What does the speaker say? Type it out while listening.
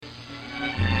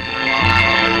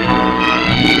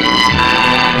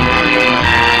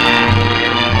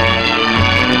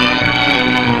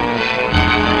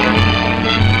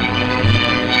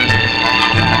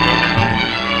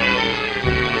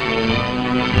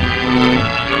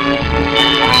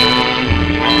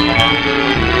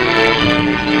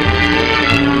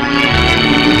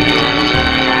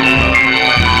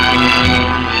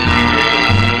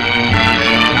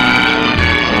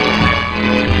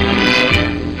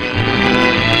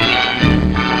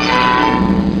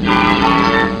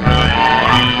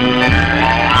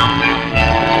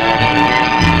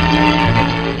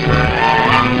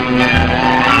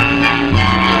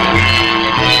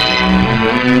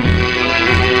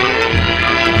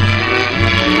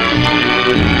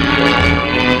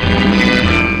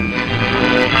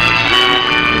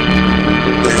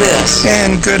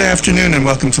And good afternoon and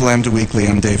welcome to Lambda Weekly.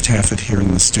 I'm Dave Taffet here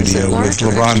in the studio with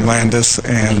LaRon Landis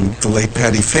and the late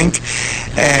Patty Fink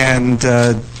and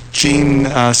Gene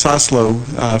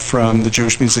Soslow from the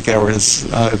Jewish Music Hour has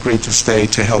agreed to stay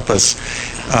to help us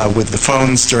with the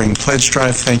phones during Pledge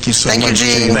Drive. Thank you so much,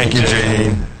 Gene. Thank you,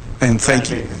 Gene. And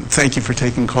thank you for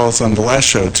taking calls on the last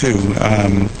show, too.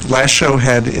 Last show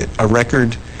had a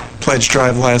record Pledge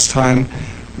Drive last time.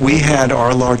 We had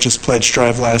our largest pledge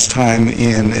drive last time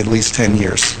in at least 10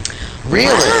 years.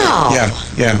 Really? Wow.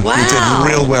 Yeah. Wow. We did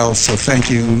real well, so thank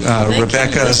you,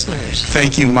 Rebecca. Listeners.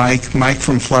 Thank you, Mike. Mike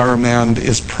from Flower Mound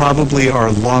is probably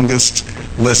our longest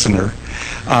listener.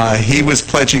 He was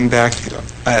pledging back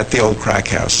at the old crack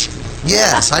house.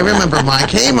 Yes, I remember Mike.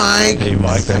 Hey, Mike. Hey,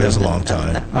 Mike, that is a long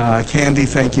time. Candy,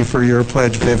 thank you for your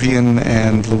pledge. Vivian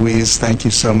and Louise, thank you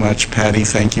so much. Patty,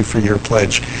 thank you for your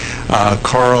pledge.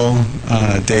 Carl,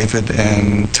 David,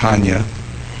 and Tanya.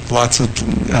 Lots of,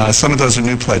 some of those are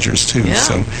new pledgers too, Yeah.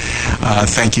 so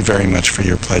thank you very much for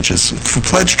your pledges. For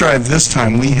Pledge Drive this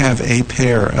time, we have a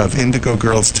pair of Indigo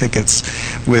Girls tickets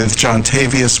with John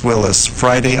Tavius Willis,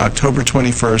 Friday, October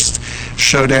 21st,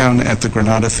 showdown at the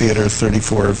Granada Theater,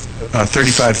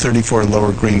 3534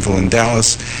 Lower Greenville in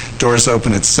Dallas. Doors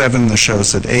open at 7, the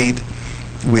show's at 8.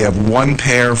 We have one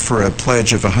pair for a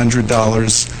pledge of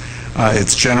 $100.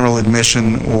 It's general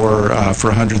admission, or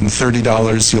for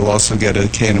 $130, you'll also get a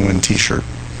KNON t-shirt.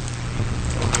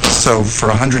 So for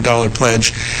a $100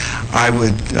 pledge, I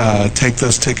would take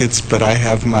those tickets, but I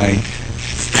have my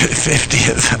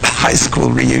 50th high school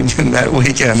reunion that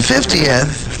weekend. 50th?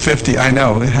 50, I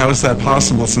know. How is that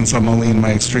possible since I'm only in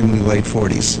my extremely late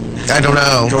 40s? I don't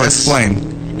know. Go explain.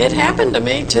 It happened to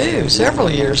me, too, several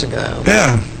years ago.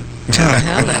 Yeah. How that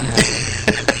happened.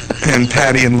 And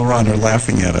Patty and LaRon are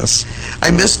laughing at us. I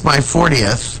missed my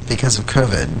 40th because of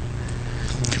COVID.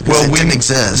 Well, it didn't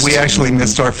exist. We actually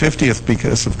missed our 50th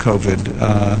because of COVID,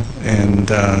 and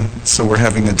so we're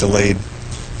having a delayed.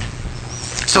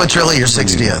 So it's really your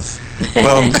 60th.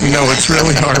 Well, no, it's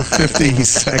really our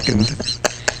 52nd.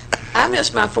 I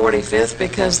missed my 45th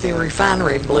because the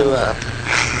refinery blew up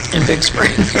in Big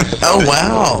Spring. Oh,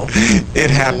 wow.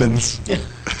 It happens.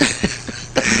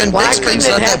 And Why Big couldn't Spring's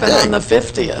it not that happen on big. the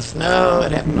 50th? No,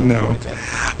 it happened on No. the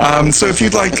 45th. So if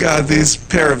you'd like these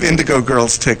pair of Indigo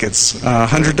Girls tickets,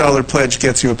 $100 pledge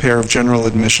gets you a pair of general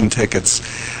admission tickets.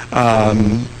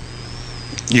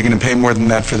 You're going to pay more than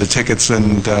that for the tickets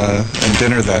and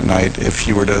dinner that night if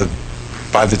you were to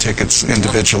buy the tickets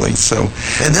individually. So,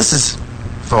 And this is,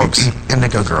 folks,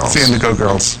 Indigo Girls. it's the Indigo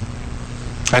Girls.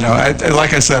 I know.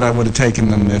 Like I said, I would have taken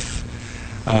them if.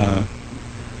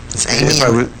 It's Amy, If I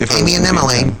was- if I Amy was and to be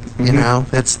Emily. them. You know,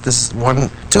 this is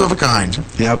two of a kind.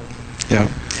 Yep.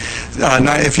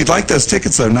 If you'd like those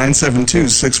tickets, though,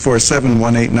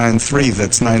 972-647-1893.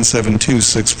 That's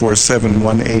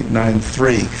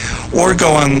 972-647-1893. Or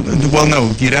go on, well,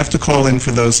 no, you'd have to call in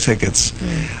for those tickets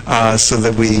so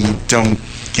that we don't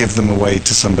give them away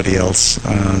to somebody else.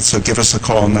 So give us a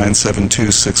call,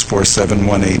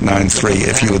 972-647-1893,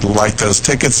 if you would like those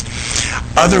tickets.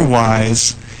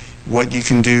 Otherwise, what you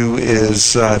can do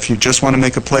is, if you just want to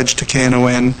make a pledge to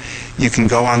KNON, you can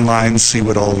go online, see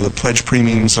what all the pledge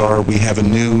premiums are. We have a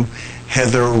new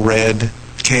Heather Red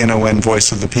KNON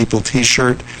Voice of the People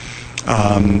t-shirt.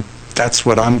 That's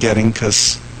what I'm getting,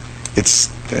 because it's,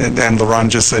 and LaRon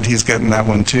just said he's getting that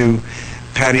one too.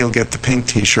 Patty will get the pink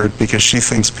t-shirt because she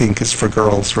thinks pink is for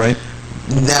girls, right?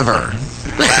 Never.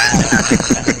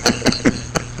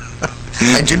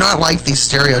 I do not like these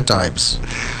stereotypes.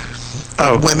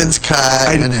 Oh, Women's cut,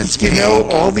 and it's you pink. know,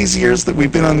 all these years that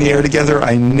we've been on the air together,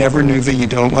 I never knew that you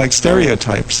don't like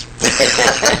stereotypes.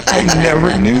 I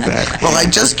never knew that. Well, I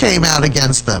just came out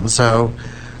against them, so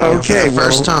Okay, for the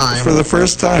first time. For the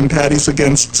first time, Patty's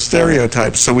against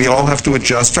stereotypes, so we all have to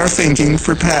adjust our thinking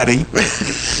for Patty.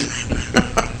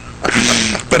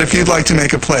 But if you'd like to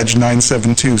make a pledge,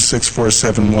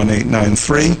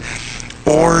 972-647-1893,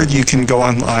 or you can go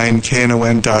online,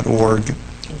 knon.org,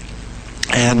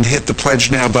 and hit the Pledge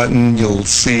Now button. You'll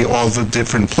see all the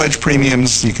different pledge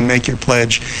premiums. You can make your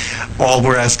pledge. All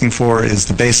we're asking for is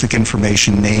the basic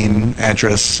information: name,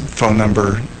 address, phone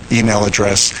number, email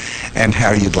address, and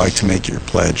how you'd like to make your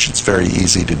pledge. It's very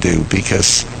easy to do,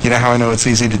 because you know how I know it's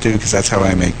easy to do? Because that's how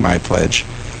I make my pledge.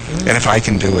 And if I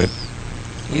can do it,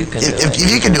 You can do If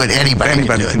it. you can do it, anybody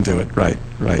can do it. Right.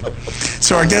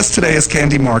 So our guest today is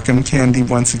Candy Markham. Candy,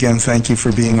 once again, thank you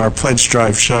for being our Pledge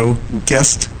Drive show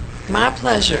guest. My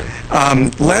pleasure.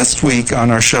 Last week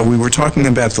on our show, we were talking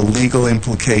about the legal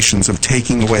implications of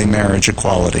taking away marriage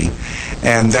equality,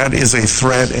 and that is a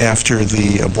threat after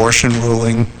the abortion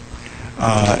ruling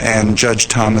and Judge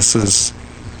Thomas's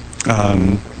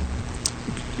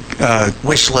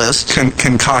Wish list.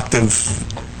 concoctive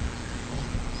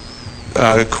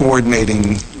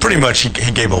coordinating, Pretty much,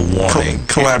 he gave a warning.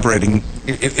 collaborating.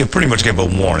 It pretty much gave a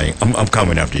warning. I'm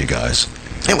coming after you guys.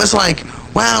 It was like,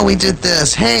 wow, we did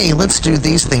this. Hey, let's do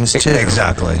these things too.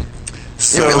 Exactly.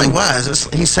 It really was.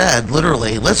 He said,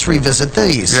 literally, let's revisit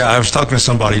these. Yeah, I was talking to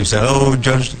somebody who said, "Oh,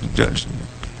 Judge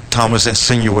Thomas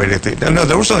insinuated." No,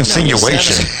 there was no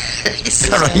insinuation. He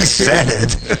said No, he said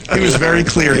it. He was very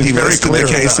clear. He very listed clear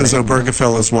the cases. about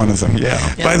Obergefell is one of them. Yeah.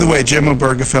 By the way, Jim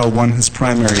Obergefell won his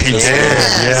primary. He this did, year.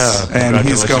 Yes. yeah. And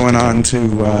he's Congratulations going to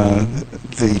him. on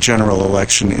to the general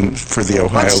election for the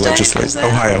Ohio What state legislature. is that?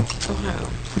 Ohio, Ohio.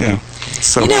 yeah.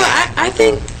 So You know, I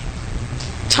think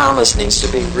Thomas needs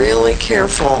to be really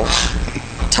careful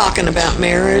talking about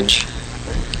marriage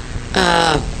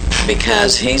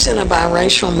because he's in a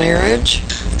biracial marriage,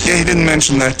 yeah, he didn't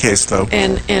mention that case though.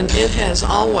 and it has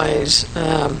always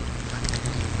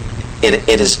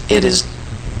it is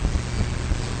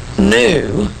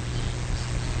new,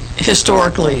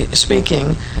 historically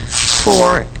speaking,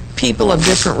 for people of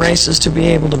different races to be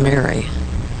able to marry.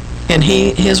 And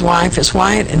his wife is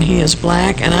white and he is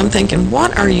black, and I'm thinking,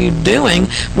 what are you doing?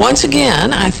 Once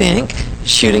again, I think,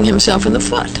 shooting himself in the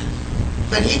foot.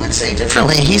 But he would say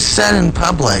differently. He said in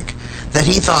public that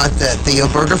he thought that the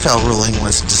Obergefell ruling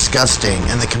was disgusting,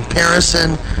 and the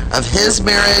comparison of his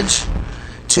marriage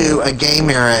to a gay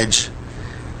marriage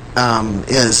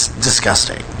is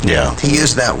disgusting. Yeah. He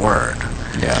used that word.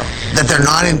 Yeah. That they're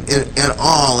not at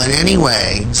all, in any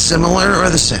way, similar or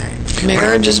the same.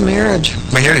 Marriage is marriage.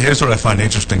 But here's what I find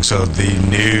interesting. So the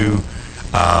new,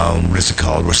 what is it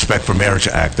called, Respect for Marriage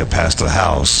Act that passed the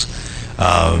House,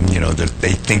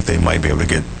 they think they might be able to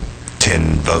get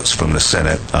 10 votes from the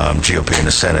Senate, GOP in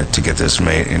the Senate, to get this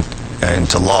made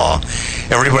into law.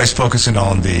 Everybody's focusing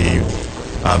on the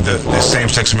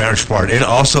same-sex marriage part. It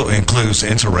also includes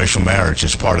interracial marriage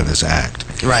as part of this act.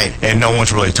 Right. And no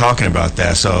one's really talking about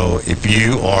that. So if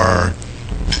you are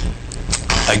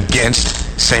against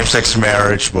same-sex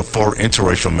marriage before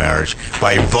interracial marriage,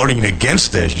 by voting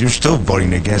against this, you're still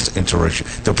voting against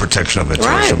the protection of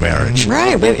interracial marriage.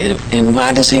 Right, but and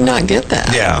why does he not get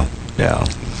that? Yeah.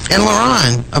 And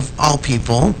Lauren, of all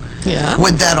people, Yeah.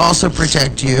 would that also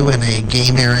protect you in a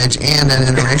gay marriage and an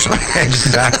interracial marriage?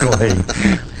 Exactly.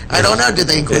 I don't know. Did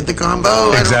they include the combo?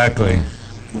 I don't- Exactly.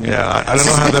 Yeah, I don't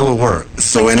know how that would work.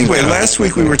 So anyway, last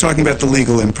week we were talking about the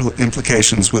legal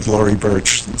implications with Lori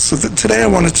Birch. So today I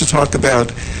wanted to talk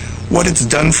about what it's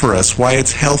done for us, why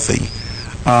it's healthy,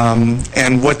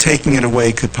 and what taking it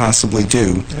away could possibly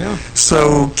do. Yeah.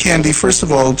 So Candy, first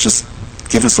of all, just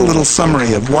give us a little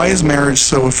summary of why is marriage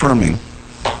so affirming?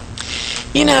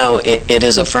 You know, it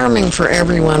is affirming for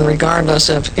everyone, regardless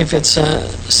of if it's a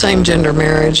same-gender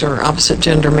marriage or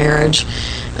opposite-gender marriage.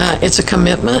 It's a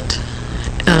commitment.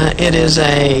 It is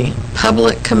a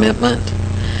public commitment.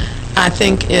 I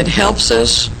think it helps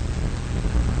us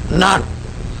not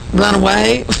run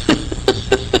away.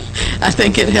 I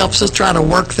think it helps us try to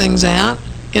work things out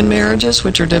in marriages,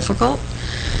 which are difficult.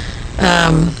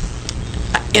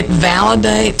 It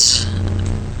validates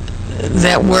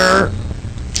that we're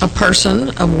a person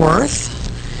of worth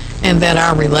and that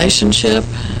our relationship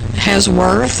has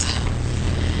worth.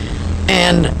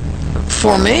 And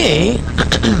for me,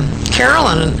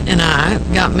 Carolyn and I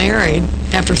got married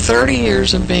after 30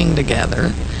 years of being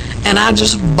together, and I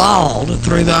just bawled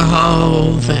through the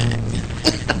whole thing,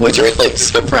 which really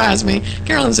surprised me.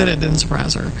 Carolyn said it didn't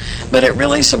surprise her, but it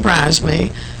really surprised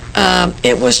me.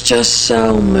 It was just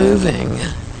so moving.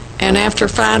 And after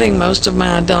fighting most of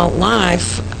my adult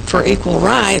life for equal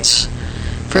rights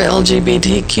for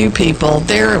LGBTQ people,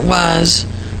 there it was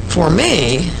for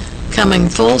me coming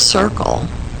full circle.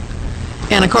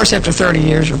 And of course, after 30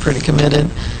 years, we're pretty committed.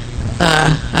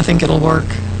 I think it'll work.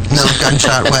 No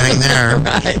gunshot wedding there.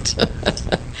 Right.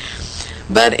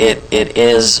 But it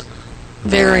is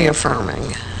very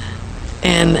affirming.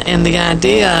 And the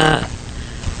idea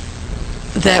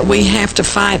that we have to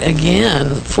fight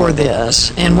again for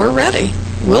this, and we're ready.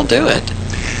 We'll do it.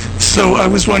 So I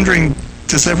was wondering,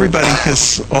 does everybody,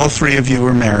 because all three of you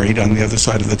are married on the other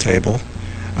side of the table.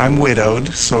 I'm widowed,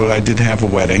 so I did have a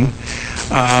wedding.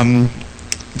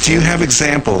 Do you have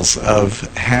examples of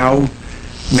how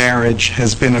marriage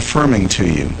has been affirming to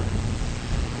you?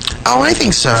 Oh, I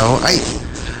think so.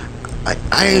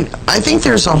 I think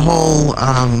there's a whole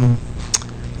kind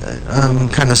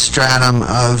of stratum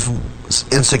of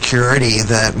insecurity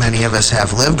that many of us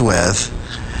have lived with,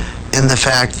 in the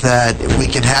fact that we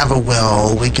could have a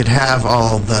will, we could have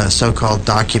all the so-called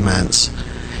documents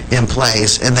in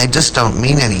place, and they just don't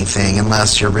mean anything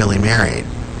unless you're really married,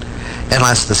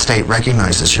 unless the state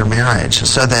recognizes your marriage.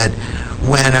 So that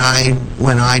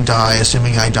when I die,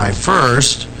 assuming I die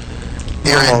first,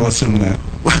 We'll all assume that.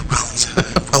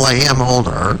 well, I am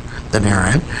older than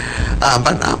Aaron,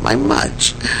 but not by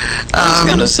much. I was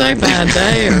going to say bad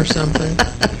day or something.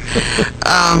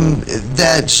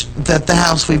 That the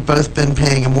house we've both been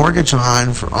paying a mortgage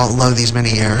on for all of these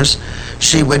many years,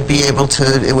 she would be able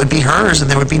to, it would be hers, and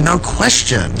there would be no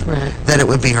question that it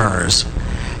would be hers.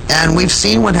 And we've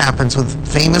seen what happens with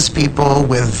famous people,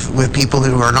 with people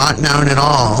who are not known at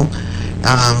all,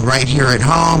 right here at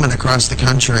home and across the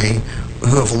country,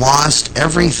 who have lost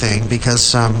everything because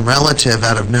some relative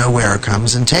out of nowhere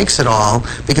comes and takes it all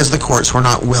because the courts were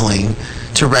not willing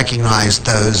to recognize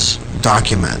those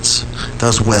documents,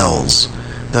 those wills,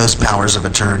 those powers of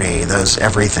attorney, those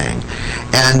everything.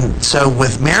 And so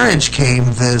with marriage came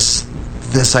this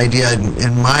idea,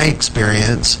 in my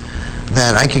experience,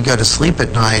 that I could go to sleep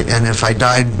at night, and if I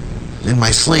died in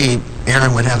my sleep,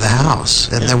 Aaron would have the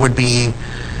house, and there would be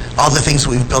all the things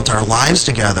we've built our lives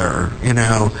together, you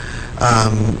know,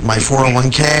 my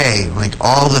 401k, like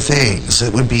all the things,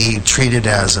 it would be treated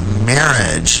as a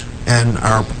marriage and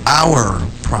our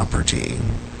property.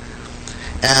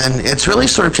 And it's really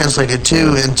sort of translated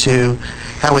too into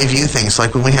how we view things.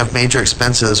 Like when we have major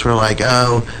expenses, we're like,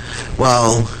 oh,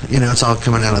 well, you know, it's all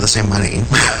coming out of the same money.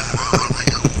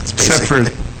 Except for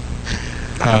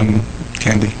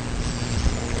Candy.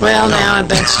 Well, now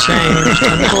that's changed,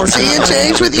 unfortunately. See, it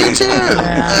changed with you too.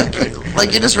 Yeah.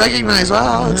 Like you just recognize,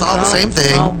 wow, it's all the same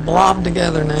thing. All blobbed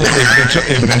together now.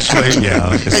 Eventually,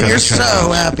 yeah. it's And gonna you're change.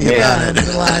 so happy Yeah, about it.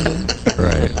 delighted.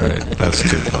 Right. That's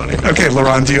too funny. Okay,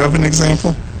 Laurent, do you have an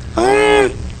example?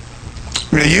 Well,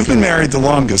 you've been married the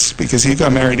longest because you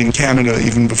got married in Canada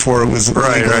even before it was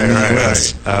legal in the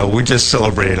U.S. We just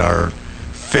celebrated our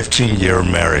 15-year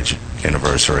marriage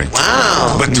anniversary.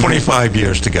 Wow. But 25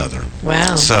 years together.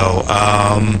 Wow. So,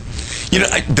 you know,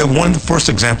 the first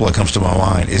example that comes to my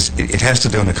mind is it has to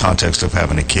do in the context of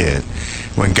having a kid.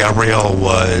 When Gabrielle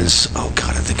was, I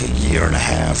think a year and a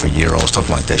half, a year old,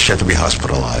 something like that, she had to be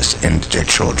hospitalized at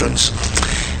Children's.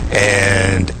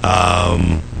 And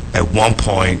at one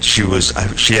point, she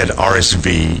had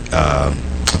RSV, I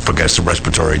forget, it's a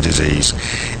respiratory disease,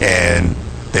 and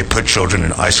they put children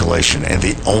in isolation, and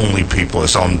the only people,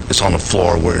 it's on the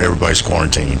floor where everybody's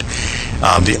quarantined,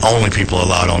 the only people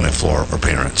allowed on that floor are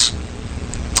parents.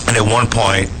 And at one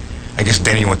point, I guess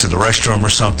Danny went to the restroom or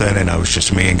something, and it was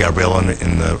just me and Gabriella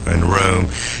in the room,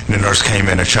 and the nurse came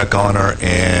in to check on her,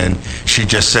 and she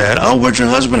just said, "Oh, where'd your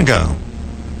husband go?"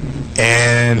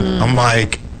 And I'm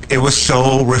like, it was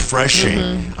so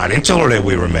refreshing. I didn't tell her that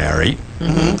we were married,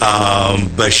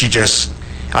 but she just,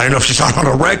 I don't know if she saw it on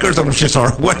her records, I don't know if she saw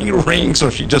our wedding ring, so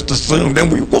she just assumed, and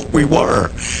we were.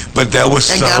 But that was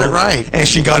And got it right. And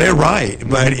she got it right.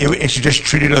 But and she just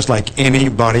treated us like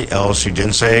anybody else. She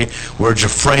didn't say, "Where'd your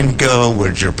friend go?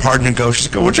 Where'd your partner go?" She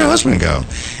said, "Where'd your husband go?"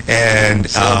 And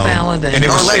So validating. and it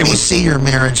Or was, let it me was see your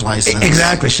marriage license.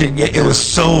 exactly. It was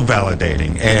so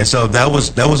validating, and so that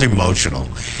was emotional.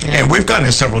 And we've gotten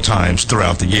it several times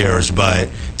throughout the years, but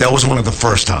that was one of the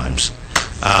first times.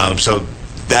 So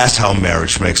that's how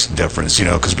marriage makes a difference, you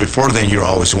know, because before then you're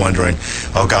always wondering,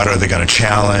 oh God, are they going to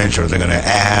challenge, or are they going to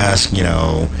ask, you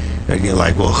know, and you're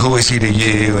like, well, who is he to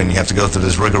you? And you have to go through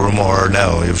this rigmarole.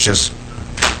 No, it was just,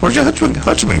 where'd your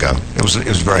husband go? It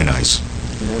was very nice.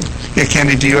 Yeah,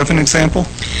 Candy, do you have an example?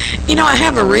 You know, I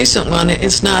have a recent one.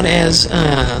 It's not as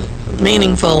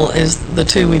meaningful as the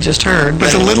two we just heard.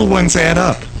 But the little ones add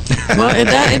up. Well,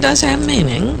 it does have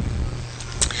meaning.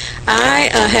 I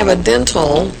have a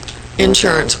dental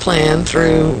insurance plan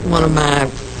through one of my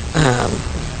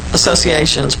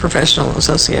associations, professional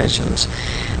associations,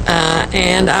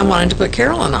 and I wanted to put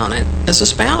Carolyn on it as a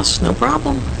spouse. No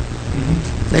problem.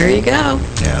 There you go.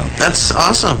 Yeah. That's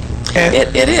awesome.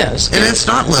 It is. And it's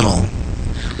not little.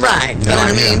 Right. know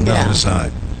what I mean? No, Yeah. it's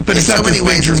not. But it's In so not this many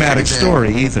ways, big it's dramatic pretty big.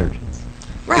 story either.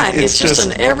 Right, it's just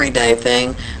an everyday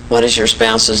thing. What is your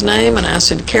spouse's name? And I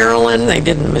said, Carolyn. They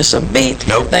didn't miss a beat.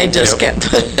 Nope. They just Yep.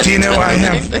 kept... Do you know, I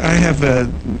have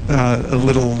a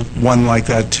little one like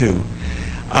that, too.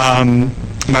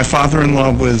 My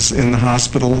father-in-law was in the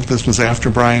hospital. This was after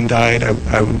Brian died.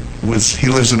 He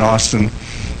lives in Austin.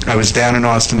 I was down in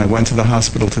Austin. I went to the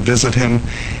hospital to visit him,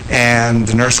 and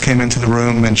the nurse came into the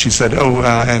room, and she said,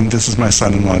 and this is my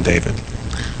son-in-law, David.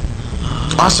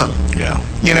 Awesome. Yeah.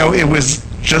 You know, it was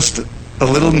just a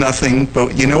little nothing,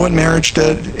 but you know what marriage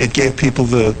did? It gave people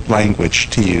the language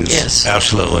to use. Yes,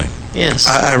 Absolutely. yes.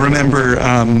 I remember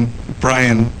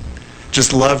Brian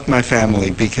just loved my family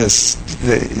because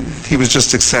he was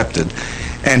just accepted.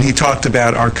 And he talked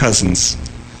about our cousins.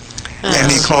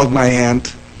 And he called my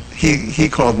aunt, he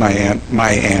called my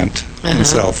aunt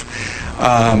himself.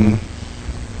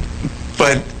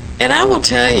 But And I will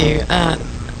tell you,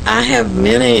 I have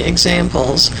many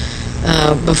examples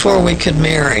before we could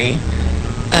marry,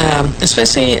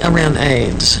 especially around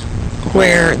AIDS,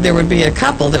 where there would be a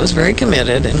couple that was very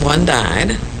committed and one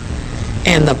died,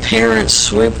 and the parents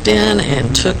swooped in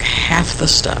and took half the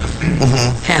stuff.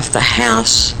 Half the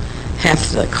house,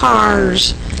 half the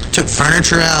cars. Took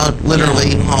furniture out,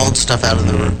 literally hauled stuff out of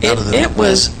the It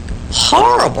was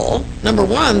horrible. Number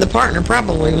one, the partner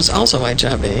probably was also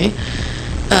HIV,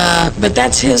 but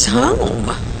that's his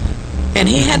home, and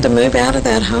he had to move out of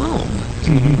that home.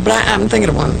 But I'm thinking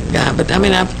of one guy. But I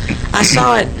mean, I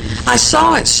saw it. I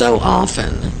saw it so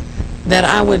often that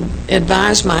I would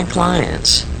advise my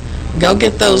clients, go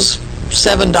get those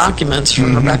 7 documents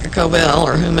from Rebecca Covell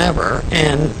or whomever,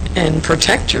 and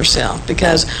protect yourself,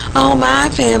 because my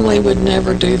family would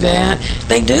never do that.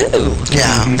 They do.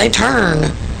 Yeah. They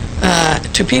turn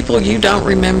to people you don't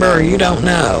remember or you don't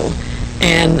know,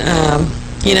 and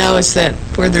you know, it's that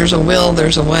where there's a will,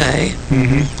 there's a way.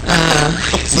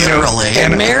 Literally.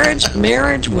 And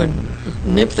marriage would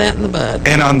nip that in the bud.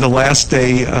 And on the last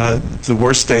day, the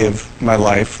worst day of my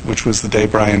life, which was the day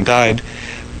Brian died,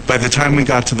 by the time we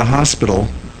got to the hospital,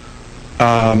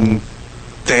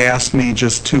 they asked me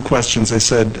just 2 questions. They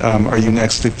said, are you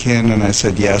next of kin? And I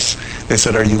said, yes. They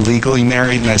said, are you legally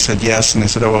married? And I said, yes. And they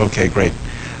said, okay, great.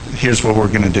 Here's what we're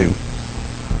going to do.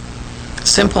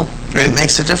 Simple. It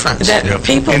makes a difference. That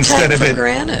people take for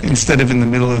granted. Instead of in the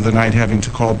middle of the night having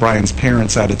to call Brian's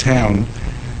parents out of town,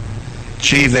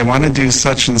 gee, they want to do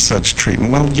such and such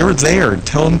treatment. Well, you're there.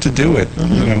 Tell them to do it.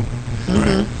 You know.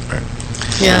 Right.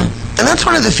 Yeah. And that's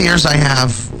one of the fears I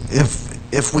have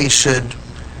if we should,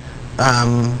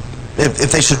 if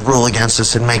they should rule against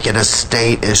us and make it a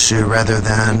state issue rather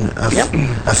than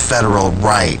a federal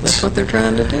right. That's what they're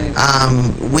trying to do.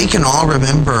 We can all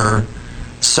remember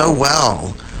so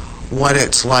well what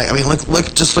it's like. I mean,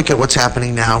 just look at what's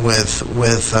happening now with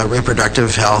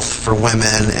reproductive health for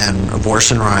women and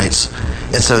abortion rights.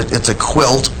 It's a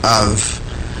quilt of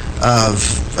a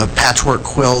patchwork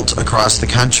quilt across the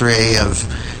country of,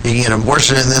 you can get an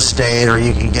abortion in this state, or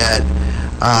you can get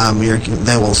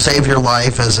they will save your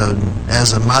life as a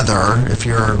mother if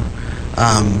you're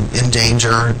in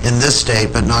danger in this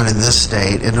state but not in this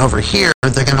state, and over here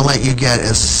they're going to let you get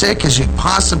as sick as you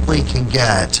possibly can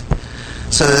get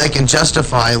so that they can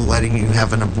justify letting you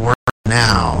have an abortion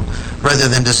now rather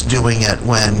than just doing it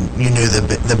when you knew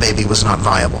the baby was not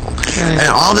viable. Right. And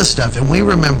all this stuff. And we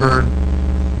remember,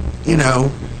 you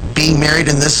know, being married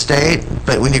in this state,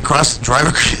 but when you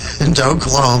drive into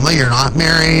Oklahoma, you're not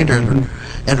married, and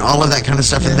all of that kind of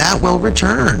stuff, and that will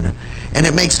return. And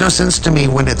it makes no sense to me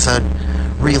when it's a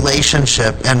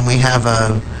relationship and we have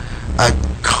a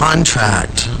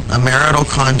contract, a marital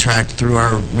contract through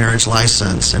our marriage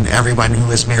license, and everyone who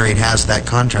is married has that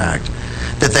contract,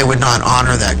 that they would not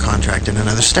honor that contract in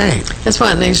another state. That's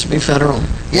why it needs to be federal.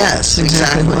 Yes, That's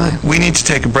exactly why. We need to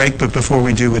take a break, but before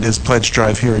we do, it is Pledge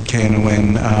Drive here at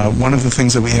KNON. One of the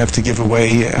things that we have to give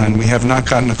away, and we have not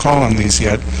gotten a call on these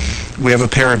yet, we have a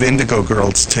pair of Indigo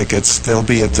Girls tickets. They'll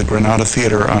be at the Granada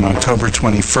Theater on October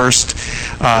 21st.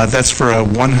 That's for a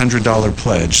 $100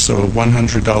 pledge. So a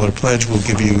 $100 pledge will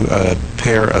give you a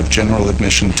pair of general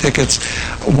admission tickets.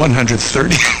 A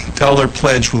 $130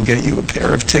 pledge will get you a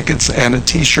pair of tickets and a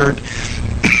T-shirt.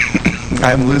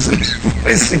 I'm losing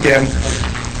voice again.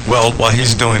 Well, while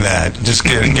he's doing that, just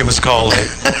give us a call at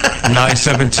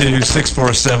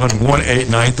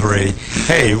 972-647-1893.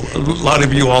 Hey, a lot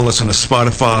of you all listen to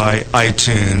Spotify,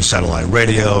 iTunes, satellite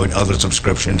radio, and other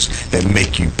subscriptions that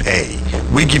make you pay.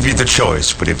 We give you the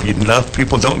choice, but if enough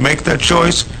people don't make that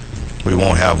choice, we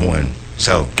won't have one.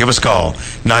 So give us a call,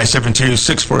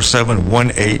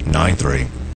 972-647-1893.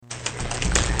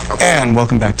 And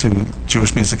welcome back to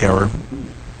Jewish Music Hour.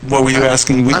 What were you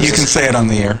asking? You can say it on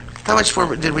the air. How much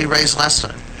did we raise last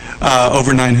time?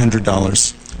 Over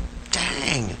 $900.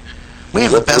 Dang. We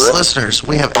have the best listeners.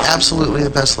 We have absolutely the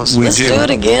best listeners. We Let's do. do it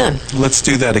again. Let's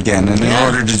do that again. And in Yeah.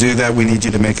 order to do that, we need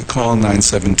you to make a call,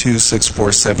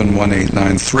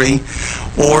 972-647-1893,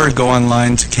 or go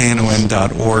online to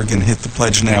knon.org and hit the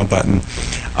Pledge Now button.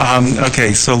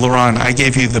 Okay, so Laurent, I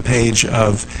gave you the page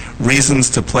of reasons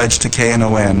to pledge to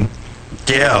KNON.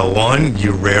 Yeah, one,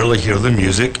 you rarely hear the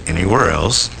music anywhere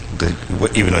else,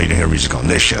 even though you don't hear music on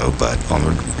this show, but on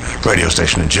the radio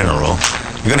station in general.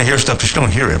 You're going to hear stuff that you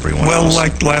don't hear everywhere Well, else.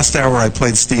 like last hour, I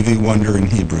played Stevie Wonder in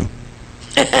Hebrew.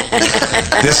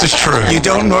 This is true. You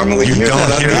don't normally You hear don't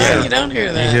that. hear on the that. air. You don't hear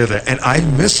You that. hear that. And I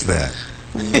missed that.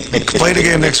 Play it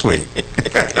again next week.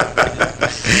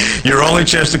 Your only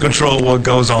chance to control what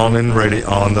goes on in radio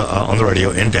on the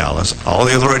radio in Dallas. All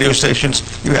the other radio stations,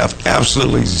 you have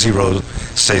absolutely zero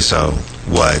say-so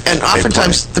what. And they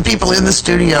oftentimes, play. the people in the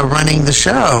studio running the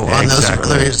show on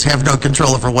Exactly. those have no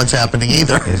control over what's happening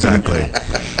either. Exactly.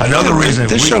 Another reason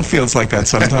This show feels like that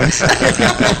sometimes.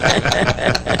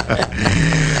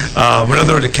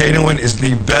 Another, the KNON is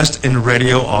the best in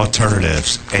radio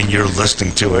alternatives, and you're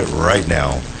listening to it right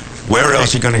now. Where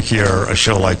else are you going to hear a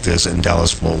show like this in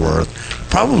Dallas-Fort Worth?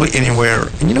 Probably anywhere.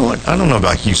 And you know what? I don't know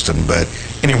about Houston, but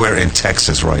anywhere in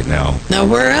Texas right now.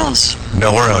 Nowhere else.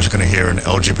 Nowhere else you're going to hear an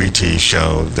LGBT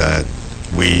show that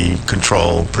we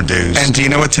control, produce. And do you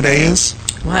know what today is?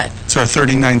 What? It's our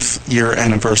 39th year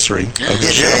anniversary of the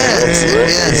It show. is. It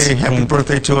is. Hey, happy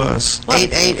birthday to us.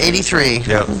 8883.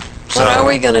 Yep. What are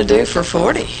we going to do for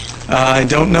 40? I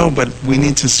don't know, but we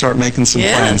need to start making some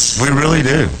Yes. plans. We really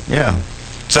do. Yeah.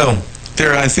 So,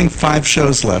 There are, I think, 5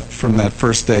 shows left from that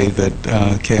first day that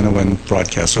KNON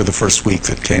broadcast, or the first week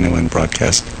that KNON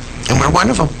broadcast. And we're one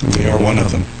of them. We are one of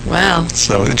them. Wow.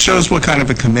 So it shows what kind of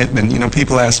a commitment. You know,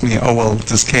 people ask me, oh, well,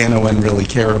 does KNON really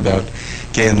care about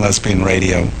gay and lesbian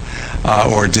radio?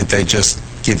 Or did they just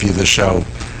give you the show?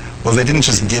 Well, they didn't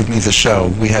just give me the show.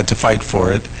 We had to fight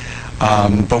for it.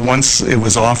 But once it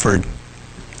was offered,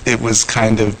 it was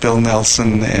kind of Bill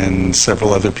Nelson and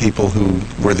several other people who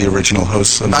were the original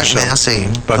hosts of the Buck show. Massey.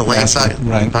 Buck the late Massey,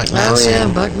 right. Buck Oh, Massey. yeah,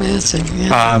 Buck Massey.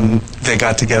 Yeah. They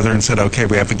got together and said, okay,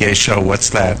 we have a gay show, what's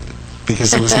that?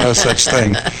 Because there was no such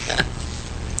thing.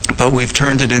 But we've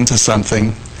turned it into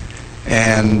something,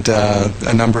 and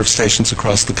a number of stations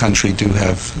across the country do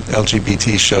have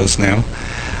LGBT shows now.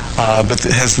 But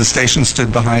has the station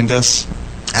stood behind us?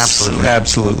 Absolutely.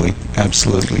 Absolutely,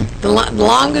 absolutely. The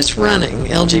longest running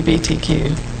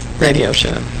LGBTQ radio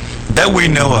show. that we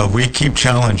know of, we keep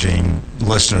challenging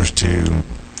listeners to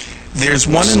There's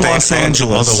one in stay Los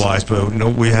Angeles. Otherwise, but no,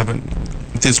 we haven't.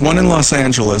 There's one in Los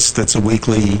Angeles that's a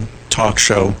weekly talk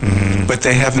show, but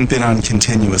they haven't been on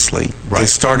continuously. They Right.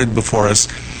 started before us.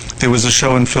 There was a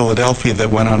show in Philadelphia that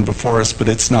went on before us, but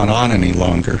it's not on any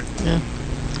longer. Yeah.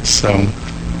 So,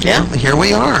 Yeah. Here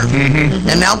we are.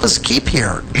 And help us keep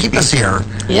us here.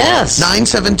 Yes.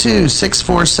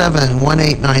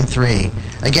 972-647-1893.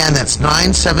 Again, that's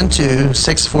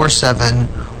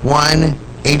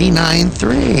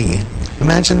 972-647-1893.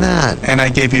 Imagine that. and I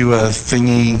gave you a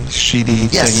thingy, sheety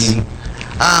Yes. thingy.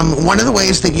 One of the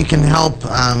ways that you can help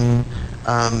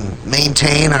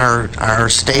maintain our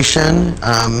station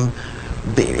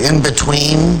in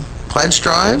between pledge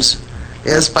drives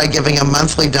is by giving a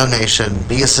monthly donation.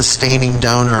 Be a sustaining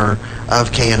donor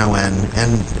of KNON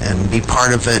and be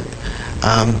part of it,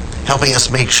 helping us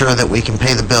make sure that we can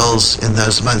pay the bills in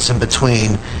those months in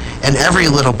between. And every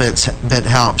little bit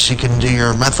helps. You can do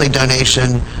your monthly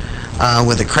donation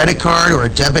with a credit card or a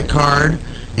debit card.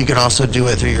 You can also do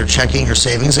it through your checking or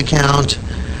savings account.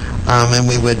 And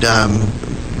we would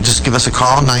just give us a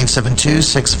call,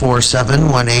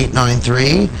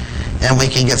 972-647-1893, and we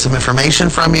can get some information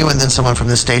from you, and then someone from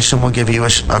the station will give you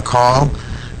a call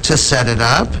to set it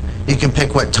up. You can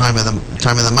pick what time of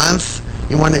the month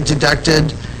you want it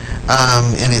deducted,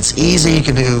 and it's easy. You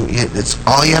can do it's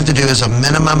all you have to do is a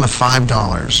minimum of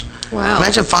 $5. Wow.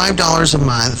 Imagine $5 a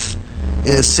month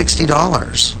is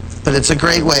 $60. But it's a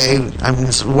great way. I mean,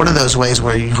 it's one of those ways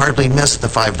where you hardly miss the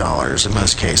 $5 in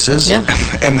most cases. Yeah.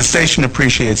 And the station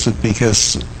appreciates it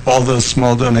because all those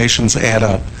small donations add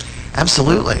up,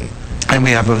 Absolutely. and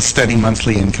we have a steady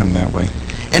monthly income that way.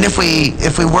 And if we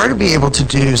were to be able to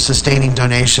do sustaining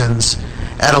donations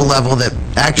at a level that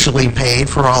actually paid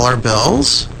for all our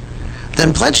bills,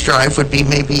 then Pledge Drive would be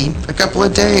maybe a couple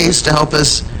of days to help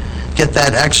us get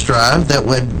that extra that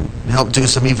would help do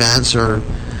some events or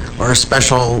or a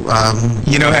special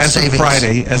As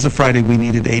savings? of Friday, we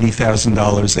needed $80,000,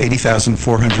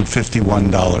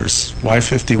 $80,451. Why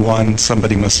 51?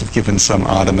 Somebody must have given some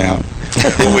odd amount.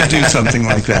 Who would do something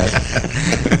like that?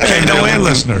 Hey, no way,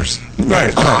 listeners.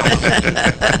 Right.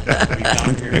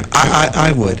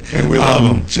 I would. And we love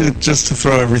 'em. Just to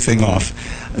throw everything off.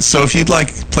 So if you'd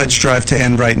like Pledge Drive to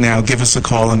end right now, give us a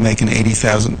call and make an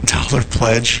 $80,000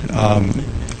 pledge.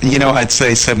 I'd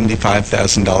say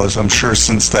 $75,000. I'm sure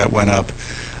since that went up,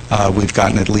 we've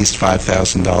gotten at least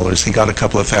 $5,000. He got a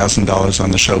couple of $1,000s on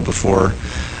the show before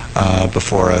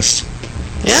us.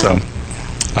 Yeah. So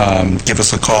give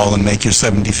us a call and make your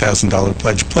 $70,000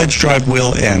 pledge. Pledge Drive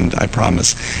will end, I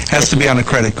promise. Has to be on a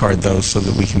credit card, though, so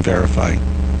that we can verify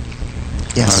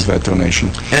Yes. that donation.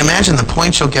 And imagine the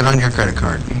points you'll get on your credit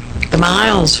card. The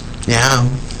miles. Yeah.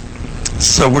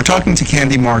 So we're talking to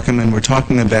Candy Markham, and we're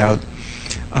talking about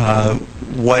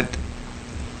what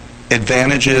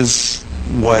advantages,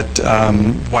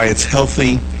 why it's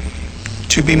healthy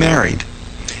to be married.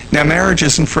 Now, marriage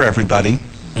isn't for everybody.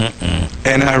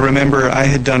 And I remember I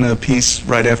had done a piece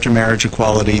right after Marriage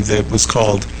Equality that was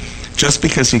called "Just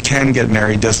Because You Can Get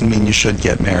Married Doesn't Mean You Should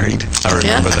Get Married." I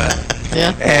remember Yeah. that.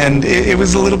 Yeah. And it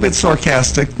was a little bit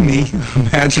sarcastic,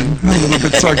 imagine, a little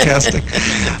bit sarcastic.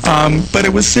 But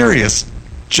it was serious.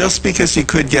 Just because you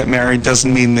could get married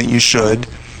doesn't mean that you should.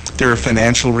 There are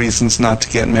financial reasons not to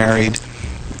get married.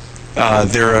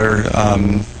 There are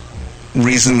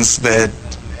reasons that,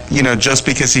 just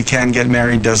because you can get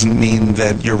married doesn't mean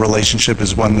that your relationship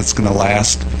is one that's going to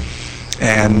last.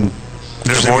 And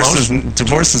There's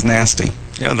divorce is nasty.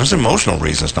 Yeah, there's emotional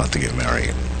reasons not to get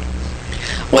married.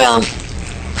 Well,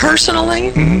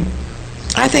 personally,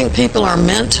 I think people are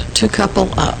meant to couple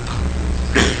up.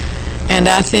 And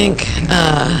I think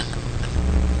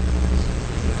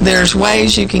there's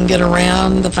ways you can get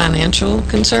around the financial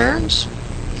concerns,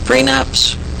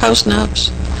 prenups,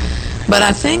 postnups. But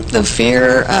I think the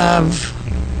fear of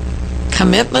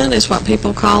commitment is what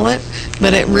people call it,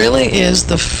 but it really is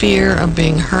the fear of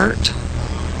being hurt.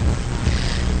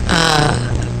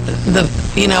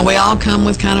 We all come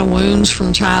with kind of wounds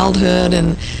from childhood,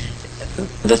 and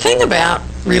the thing about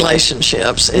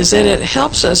relationships is that it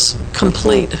helps us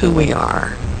complete who we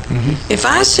are. If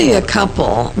I see a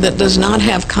couple that does not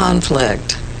have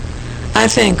conflict, I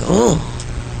think, oh,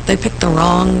 they picked the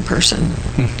wrong person.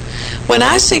 When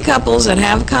I see couples that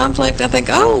have conflict, I think,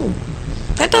 oh,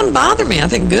 that doesn't bother me. I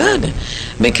think good,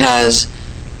 because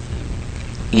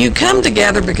you come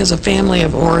together because of family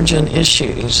of origin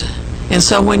issues. And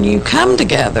so when you come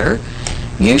together,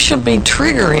 you should be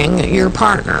triggering your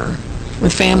partner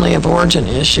with family of origin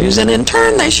issues, and in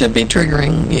turn, they should be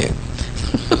triggering you,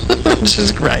 which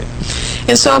is great.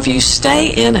 And so if you stay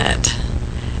in it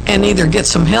and either get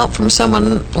some help from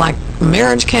someone like a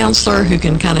marriage counselor who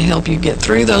can kind of help you get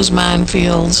through those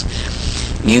minefields,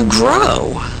 you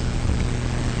grow.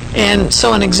 And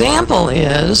so an example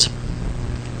is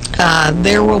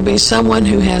there will be someone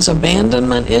who has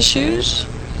abandonment issues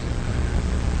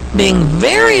being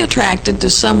very attracted to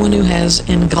someone who has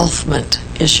engulfment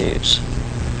issues.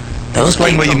 Those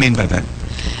Explain what people- you mean by that.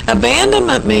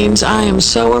 Abandonment means I am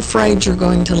so afraid you're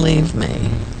going to leave me.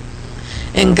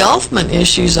 Engulfment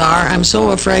issues are I'm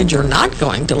so afraid you're not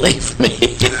going to leave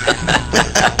me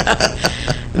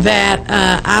that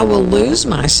I will lose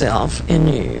myself in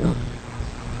you.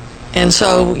 And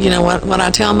so, what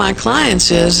I tell my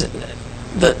clients is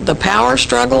the power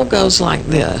struggle goes like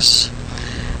this.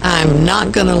 I'm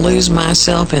not going to lose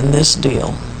myself in this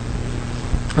deal.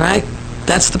 Right?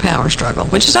 That's the power struggle,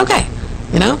 which is okay.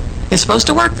 It's supposed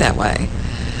to work that way.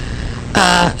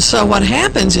 So what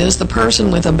happens is the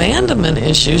person with abandonment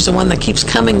issues, the one that keeps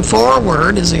coming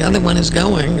forward as the other one is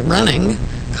running,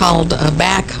 called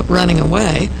back running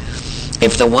away,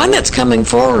 if the one that's coming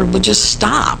forward would just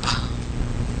stop,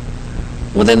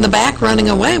 well, then the back running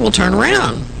away will turn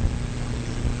around.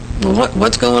 Well,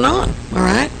 what's going on? All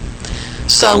right?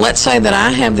 So let's say that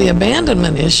I have the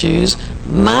abandonment issues.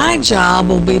 My job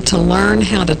will be to learn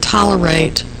how to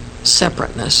tolerate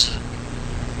separateness.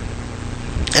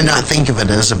 And not think of it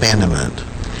as abandonment.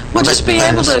 Well, just be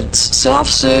able to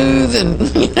self-soothe, and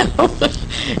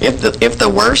if the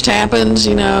worst happens,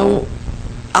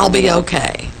 I'll be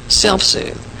okay.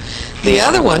 Self-soothe. The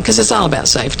other one, because it's all about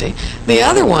safety. The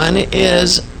other one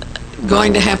is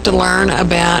going to have to learn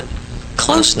about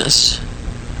closeness,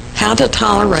 how to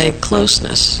tolerate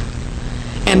closeness,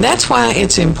 and that's why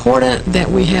it's important that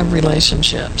we have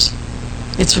relationships.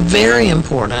 It's very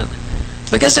important.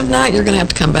 Because if not, you're going to have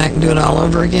to come back and do it all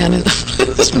over again.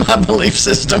 It's my belief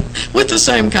system, with the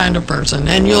same kind of person,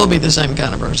 and you'll be the same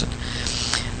kind of person.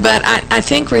 But I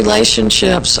think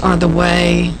relationships are the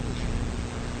way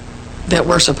that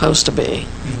we're supposed to be.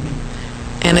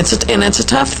 And it's a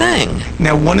tough thing.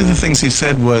 Now, one of the things he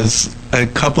said was a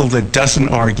couple that doesn't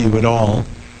argue at all,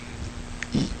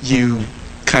 you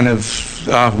kind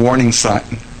of warning sign.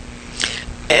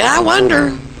 And I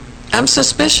wonder, I'm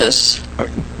suspicious.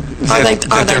 That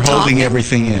they're holding talking?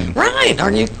 everything in. Right.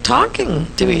 Are you talking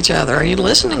to each other? Are you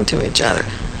listening to each other?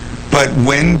 But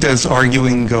when does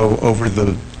arguing go over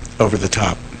the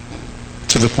top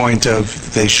to the point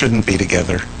of they shouldn't be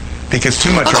together? Because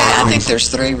too much Okay, arguing. I think there's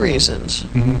 3 reasons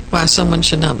why someone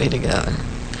should not be together.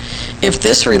 If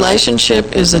this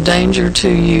relationship is a danger to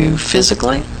you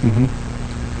physically,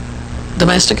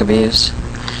 domestic abuse.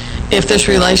 If this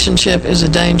relationship is a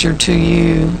danger to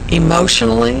you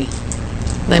emotionally,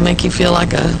 they make you feel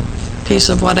like a piece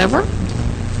of whatever.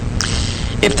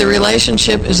 If the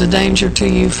relationship is a danger to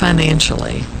you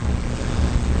financially,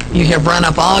 you have run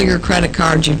up all your credit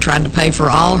cards, you've tried to pay for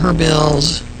all her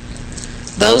bills.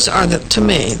 Those are, to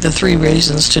me, the 3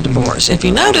 reasons to divorce. If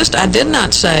you noticed, I did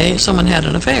not say someone had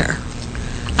an affair.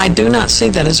 I do not see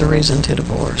that as a reason to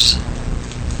divorce.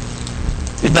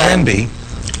 It can be.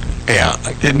 Yeah.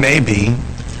 It may be.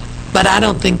 But I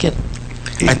don't think it...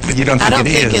 You don't I think don't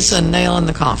it think is? it's a nail in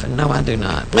the coffin. No, I do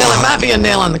not. Well, it might be a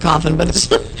nail in the coffin, but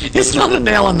it's not a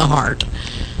nail in the heart.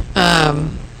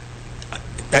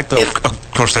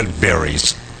 Of course, that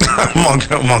varies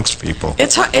amongst people.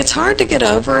 It's hard to get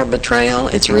over a betrayal.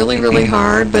 It's really, really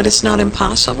hard, but it's not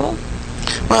impossible.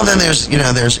 Well, then there's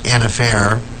an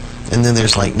affair, and then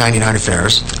there's like 99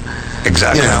 affairs.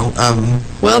 Exactly.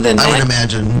 Well, then I would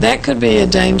imagine that could be a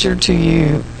danger to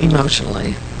you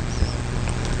emotionally.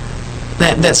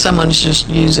 That someone's just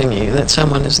using you, that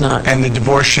someone is not. And the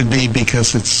divorce should be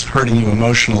because it's hurting you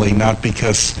emotionally, not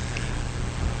because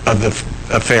of the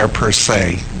affair per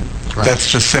se. Right.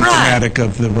 That's just symptomatic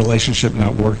of the relationship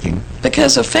not working.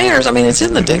 Because affairs, I mean, it's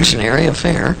in the dictionary,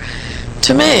 affair.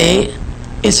 To me,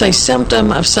 it's a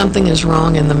symptom of something is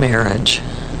wrong in the marriage.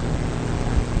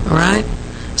 All right?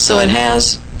 So it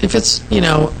has, if it's,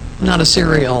 not a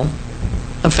serial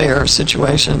affair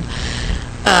situation,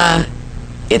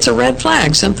 it's a red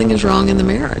flag. Something is wrong in the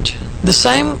marriage. The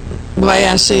same way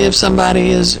I see if somebody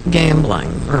is gambling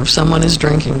or if someone is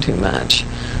drinking too much.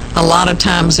 A lot of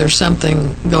times there's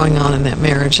something going on in that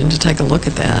marriage, and to take a look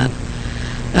at that.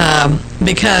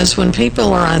 Because when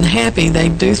people are unhappy, they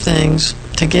do things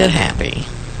to get happy.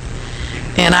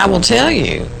 And I will tell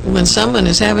you, when someone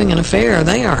is having an affair,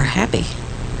 they are happy.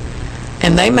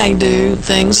 And they may do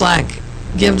things like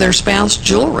give their spouse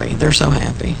jewelry. They're so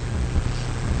happy.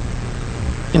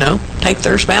 Take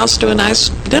their spouse to a nice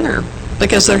dinner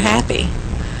because they're happy.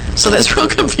 So that's real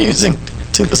confusing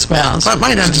to the spouse. But it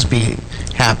might not just be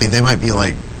happy. They might be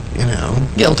like,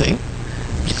 Guilty.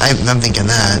 I'm thinking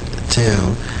that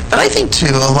too. But I think too,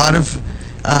 a lot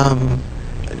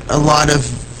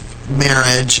of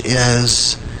marriage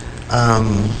is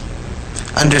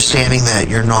understanding that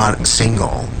you're not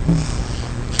single.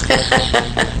 You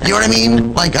know what I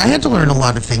mean? Like, I had to learn a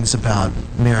lot of things about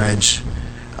marriage.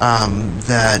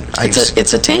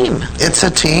 It's a team. It's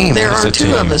a team. There are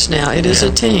 2 of us now. It is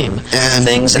a team. And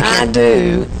things I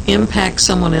do impact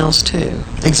someone else too.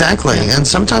 Exactly. And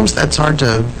sometimes that's hard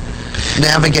to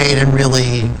navigate, and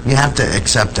really you have to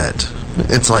accept it.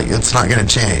 It's like it's not going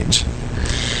to change.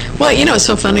 Well, it's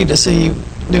so funny to see you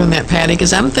doing that, Patty,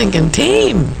 because I'm thinking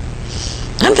team.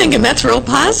 I'm thinking that's real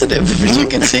positive. But you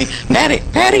can see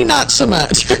Patty not so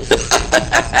much.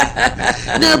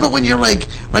 No, but when you're like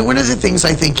one of the things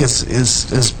I think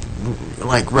is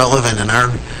like relevant in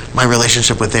my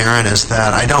relationship with Aaron is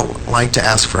that I don't like to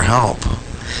ask for help.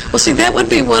 Well, see, that would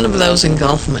be one of those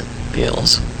engulfment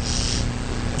deals.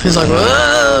 He's like,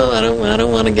 whoa, I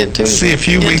don't want to get too See, a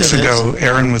few into weeks this. ago,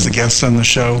 Aaron was a guest on the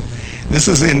show. This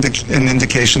is an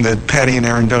indication that Patty and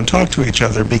Aaron don't talk to each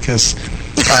other because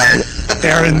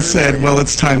Aaron said, well,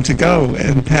 it's time to go.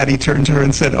 And Patty turned to her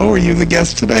and said, oh, are you the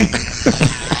guest today?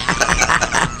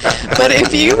 But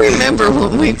if you remember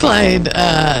when we played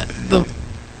the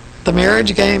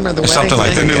marriage game or the wedding Something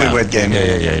like The thing, newlywed game.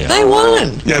 Yeah. they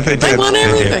won. Yeah, they They did. won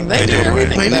everything. They They did did win.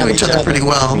 everything. They knew about each other pretty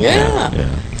well. Yeah.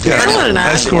 Yeah, Carolyn and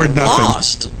I scored nothing.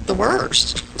 lost the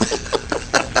worst.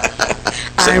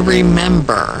 I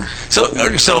remember. So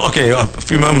okay, a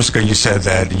few moments ago you said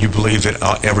that you believe that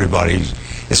everybody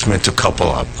is meant to couple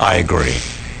up. I agree.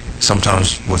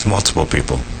 Sometimes with multiple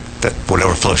people, that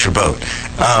whatever floats your boat.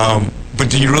 But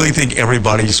do you really think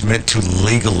everybody's meant to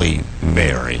legally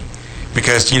marry?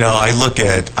 Because,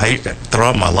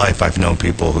 throughout my life, I've known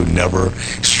people who never,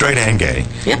 straight and gay,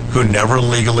 Yeah. who never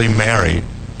legally married,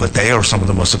 but they are some of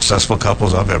the most successful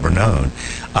couples I've ever known.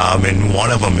 And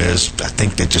one of them is, I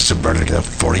think they just converted a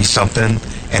 40-something,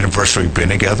 anniversary been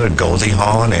together, Goldie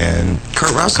Hawn and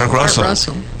Kurt Russell. Kurt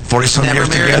Russell. 40-some Never years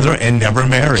married. together and never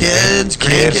married. Kids, And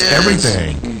kids, grandkids.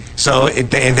 everything. So,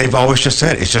 and they've always just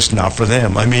said, it's just not for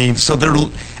them. I mean, so they're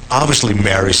obviously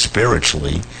married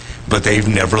spiritually, but they've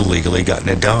never legally gotten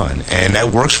it done. And that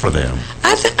works for them.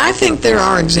 I think there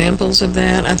are examples of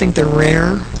that. I think they're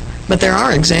rare, but there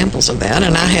are examples of that.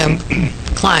 And I have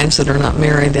clients that are not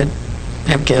married that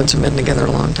have kids and been together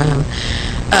a long time.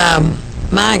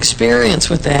 My experience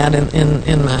with that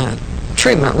in my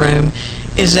treatment room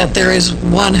is that there is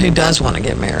one who does want to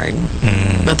get married,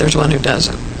 but there's one who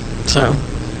doesn't. So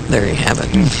there you have it.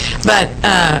 But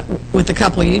with the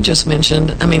couple you just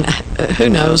mentioned, I mean, who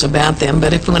knows about them?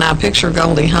 But when I picture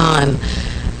Goldie Hawn,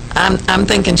 I'm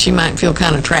thinking she might feel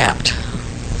kind of trapped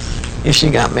if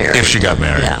she got married. If she got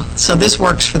married. Yeah. So this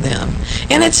works for them,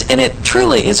 and it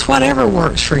truly it's whatever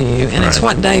works for you, and it's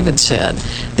Right. what David said.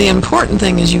 The important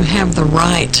thing is you have the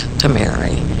right to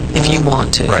marry if you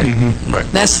want to. Right. Right.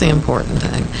 That's the important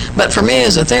thing. But for me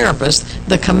as a therapist,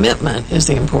 the commitment is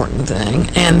the important thing,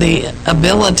 and the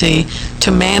ability to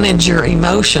manage your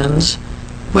emotions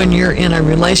when you're in a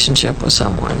relationship with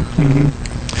someone.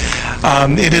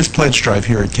 It is Pledge Drive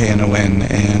here at KNON,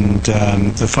 and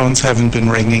the phones haven't been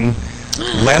ringing.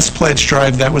 Last Pledge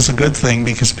Drive, that was a good thing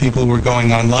because people were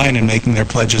going online and making their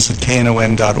pledges at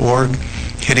knon.org,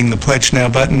 hitting the Pledge Now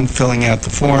button, filling out the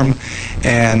form,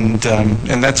 and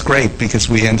that's great because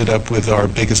we ended up with our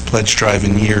biggest pledge drive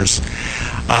in years.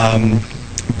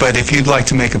 But if you'd like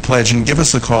to make a pledge and give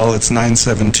us a call, it's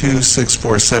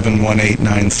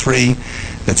 972-647-1893.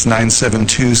 That's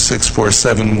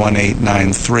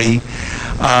 972-647-1893.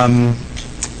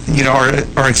 You know,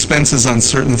 our expenses on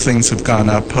certain things have gone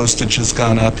up. Postage has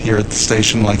gone up here at the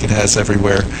station like it has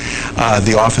everywhere.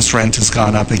 The office rent has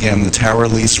gone up again. The tower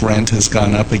lease rent has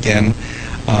gone up again.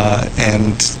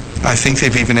 And I think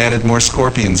they've even added more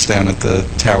scorpions down at the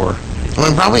tower. Well,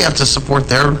 we probably have to support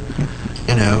their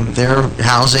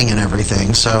housing and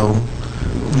everything, so...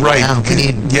 Right. Yeah, we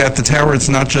need- Yeah, at the tower, it's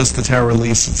not just the tower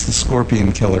lease, it's the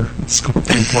scorpion killer,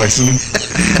 scorpion poison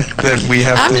that we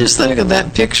have I'm to... just thinking of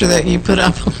that picture that you put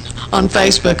up on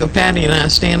Facebook of Patty and I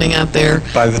standing out there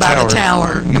By the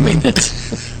tower. I mean,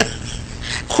 that's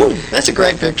a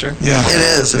great picture. Yeah. It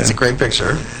is. It's a great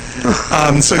picture.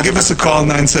 So give us a call,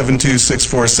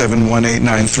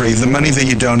 972-647-1893. The money that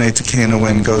you donate to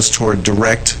KNON goes toward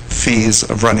direct fees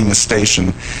of running a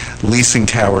station, leasing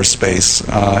tower space.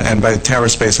 And by tower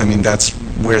space, I mean that's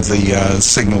where the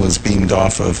signal is beamed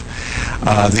off of.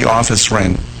 The office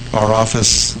rent. Our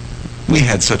office, we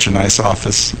had such a nice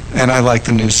office. And I like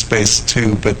the new space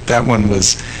too, but that one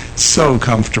was so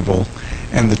comfortable.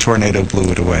 And the tornado blew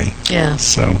it away. Yeah.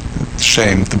 So,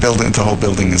 shame. The whole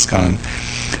building is gone.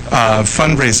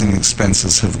 Fundraising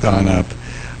expenses have gone up.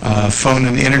 Phone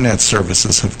and internet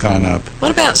services have gone up.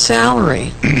 What about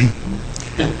salary?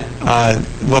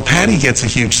 Well, Patty gets a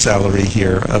huge salary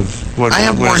here of what? I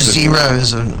have what more is it?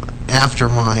 zeros after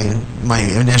my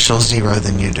initial zero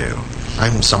than you do.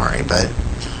 I'm sorry, but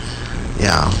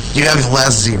yeah, you have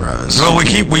less zeros. Well,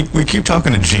 we keep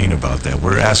talking to Gene about that.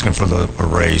 We're asking for a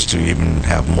raise to even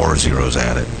have more zeros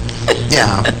added.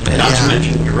 Yeah. Not to Yeah.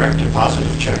 mention direct deposit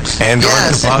of checks. And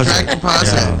Yes, direct direct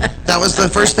deposit. deposit. Yeah. That was the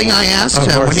first thing I asked Of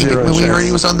him our when zero we heard checks.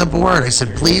 he was on the board. I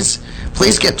said, please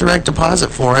get direct deposit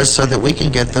for us so that we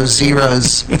can get those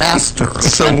zeros faster.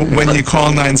 So when you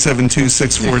call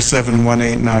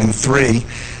 972-647-1893,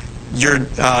 you're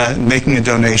making a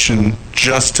donation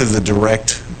just to the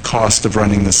direct cost of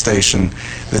running the station.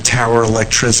 The tower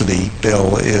electricity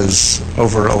bill is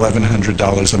over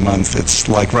 $1,100 a month. It's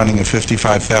like running a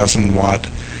 55,000-watt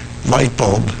light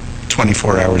bulb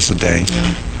 24 hours a day.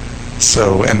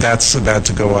 So, and that's about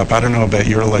to go up. I don't know about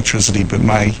your electricity, but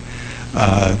my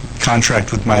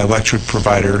contract with my electric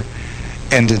provider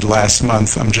ended last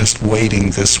month. I'm just waiting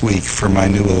this week for my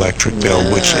new electric bill,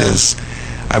 which is,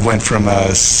 I went from a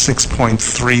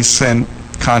 6.3 cent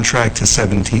contract to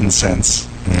 17 cents.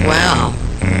 Wow.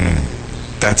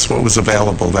 That's what was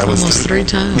available. That was Almost 3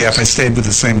 times. Yeah, if I stayed with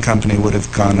the same company, it would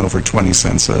have gone over 20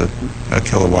 cents a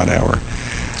kilowatt hour.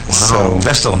 So,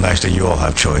 That's still nice that you all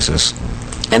have choices.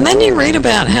 And then you read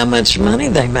about how much money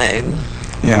they made.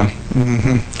 yeah.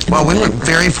 Well, we were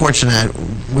very fortunate.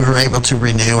 We were able to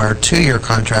renew our 2-year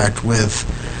contract with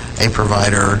a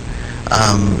provider.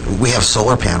 We have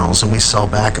solar panels and we sell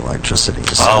back electricity.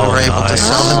 So we Oh, were able to nice.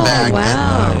 sell them Oh, back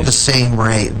wow. at the same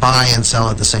rate, buy and sell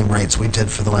at the same rates we did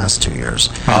for the last 2 years.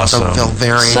 So Awesome. I feel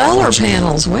very Solar fortunate.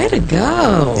 panels, way to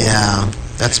go. Yeah,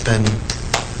 that's been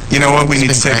You know what? We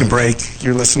need to been take a great. break.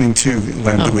 You're listening to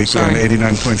Lambda Oh, Weekly on sorry.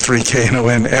 89.3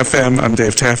 KNON FM. I'm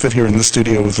Dave Taffet here in the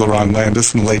studio with LaRon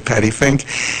Landis and the late Patty Fink,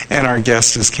 and our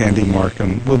guest is Candy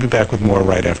Markham. We'll be back with more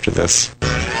right after this.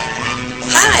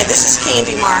 Hi, this is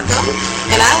Candy Markham,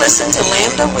 and I listen to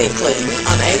Lambda Weekly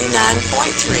on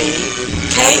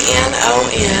 89.3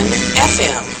 KNON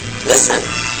FM. Listen.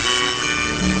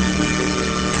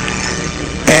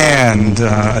 And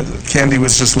Candy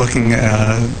was just looking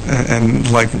and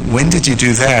like, when did you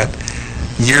do that?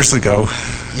 Years ago.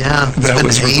 Yeah, it's That been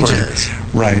was recorded. ages.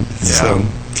 Right. So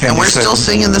Candy And we're said, still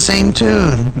singing the same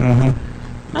tune.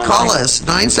 Call us,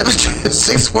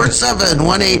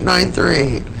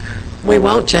 972-647-1893. We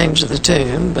won't change the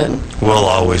tune, but We'll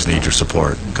always need your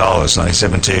support. Call us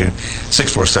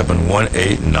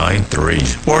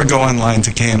 972-647-1893. or go online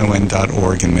to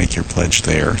knon.org and make your pledge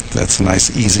there. That's a nice,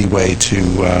 easy way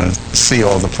to see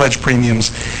all the pledge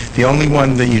premiums. The only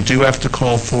one that you do have to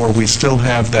call for, we still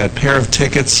have that pair of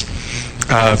tickets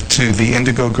to the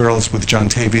Indigo Girls with John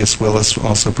Tavius Willis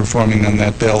also performing on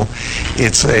that bill.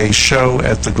 It's a show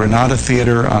at the Granada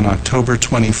Theater on October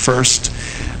 21st.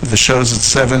 The show's at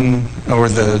 7, or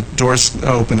the doors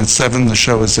open at 7, the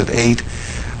show is at 8.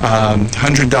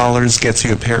 $100 gets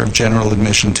you a pair of general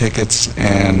admission tickets,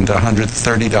 and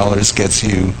 $130 gets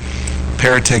you a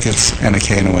pair of tickets and a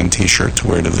KNON t-shirt to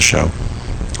wear to the show.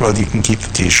 Well, you can keep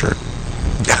the t-shirt.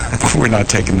 We're not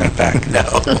taking that back.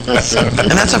 No. And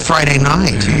that's a Friday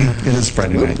night. It is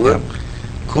Friday night, yeah.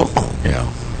 Cool. Yeah.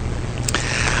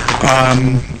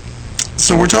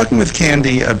 So we're talking with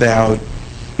Candy about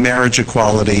marriage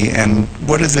equality, and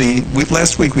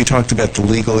last week we talked about the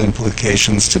legal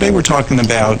implications. Today we're talking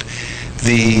about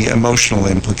the emotional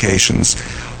implications.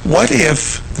 What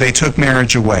if they took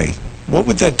marriage away? What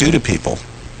would that do to people?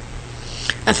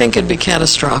 I think it'd be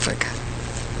catastrophic.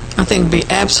 I think it'd be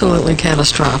absolutely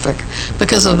catastrophic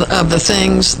because of the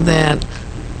things that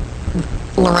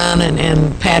Lauren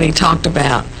and Patty talked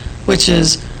about, which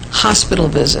is hospital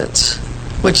visits,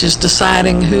 which is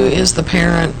deciding who is the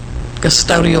parent,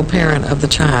 custodial parent of the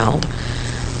child,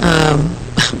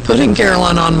 putting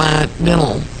Carolyn on my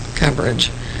dental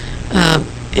coverage.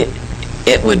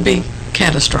 It would be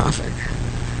catastrophic.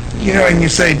 You know, and you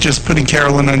say just putting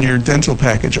Carolyn on your dental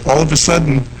package. All of a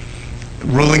sudden,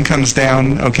 ruling comes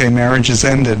down, okay, marriage is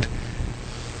ended,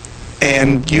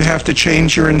 and you have to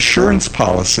change your insurance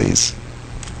policies.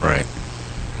 Right.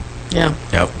 Yeah.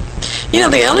 Yep. You know,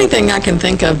 the only thing I can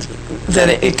think of that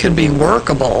it could be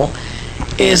workable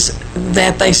is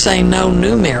that they say no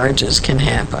new marriages can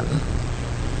happen.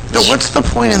 But what's the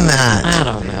point in that? I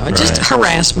don't know. It's just Right.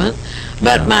 harassment.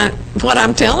 But what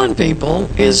I'm telling people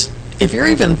is if you're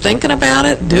even thinking about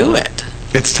it, do it.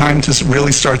 It's time to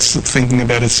really start thinking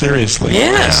about it seriously.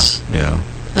 Yes. Yeah.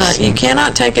 You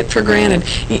cannot take it for granted.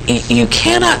 You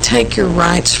cannot take your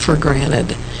rights for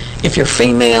granted. If you're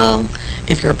female,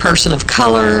 if you're a person of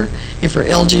color, if you're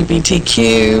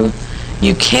LGBTQ,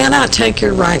 you cannot take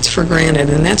your rights for granted,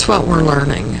 and that's what we're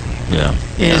learning. Yeah.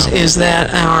 Is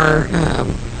that our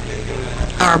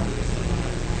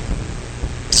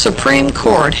Supreme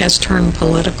Court has turned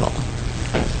political.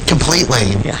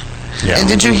 Completely. Yeah. Yeah. And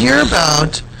did you hear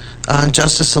about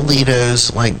Justice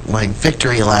Alito's like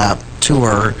victory lap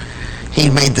tour? He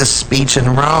made this speech in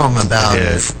Rome about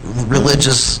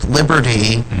religious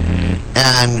liberty,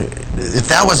 and if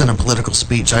that wasn't a political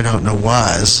speech, I don't know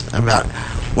was about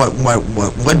what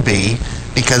would be,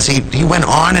 because he went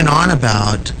on and on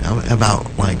about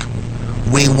like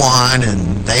we won and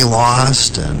they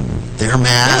lost and they're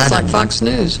mad. Yeah, it's like and Fox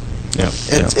News. Yep.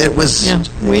 It was Yeah,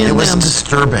 we and them.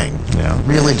 disturbing. Yeah.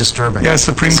 Really disturbing. Yeah,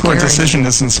 Supreme Court Scary. decision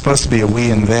isn't supposed to be a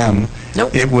we and them.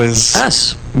 Nope. It was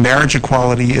Us. marriage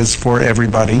equality is for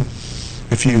everybody.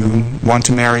 If you want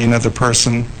to marry another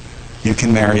person, you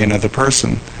can marry another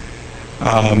person.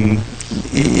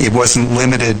 It wasn't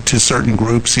limited to certain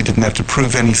groups. You didn't have to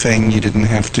prove anything. You didn't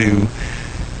have to.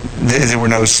 There were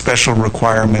no special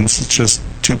requirements. It's just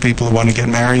two people who want to get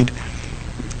married.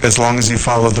 As long as you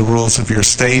follow the rules of your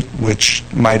state, which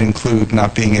might include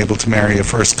not being able to marry a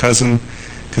first cousin,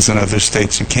 because in other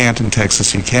states you can't, in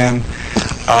Texas you can.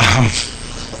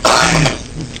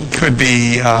 Could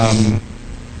be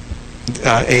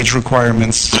age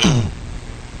requirements,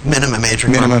 Minimum age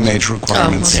requirements. minimum age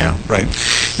requirements. okay. Yeah. Right.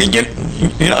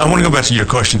 You know, I want to go back to your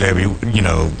question, Debbie, you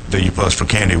know, that you posed for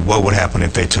Candy. What would happen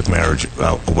if they took marriage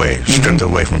away, stripped it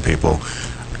away from people?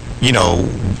 You know,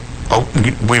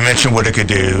 we mentioned what it could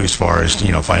do as far as,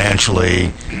 you know, financially,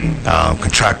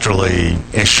 contractually,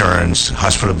 insurance,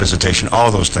 hospital visitation, all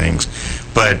those things.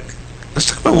 But let's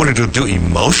talk about what it would do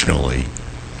emotionally.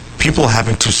 People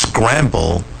having to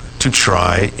scramble to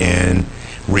try and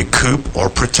recoup or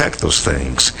protect those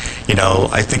things. You know,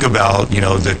 I think about, you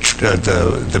know,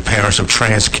 the parents of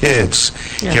trans kids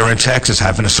here in Texas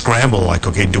having to scramble, like,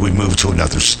 okay, do we move to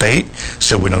another state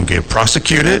so we don't get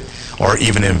prosecuted or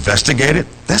even investigated?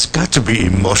 That's got to be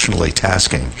emotionally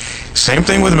tasking. Same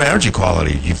thing with marriage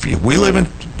equality. If we live in,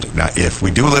 now, if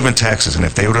we do live in Texas, and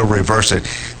if they were to reverse it,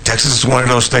 Texas is one of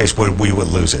those states where we would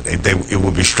lose it. It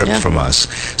would be stripped from us.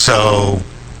 So,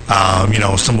 you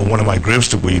know, one of my groups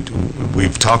that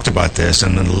we've talked about this,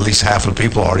 and then at least half of the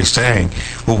people are already saying,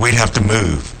 well, we'd have to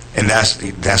move. And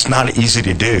that's not easy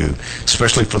to do,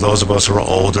 especially for those of us who are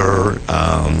older,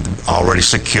 already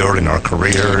secured in our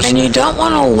careers. And you don't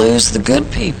want to lose the good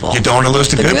people. You don't want to lose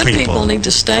the good people. The good people need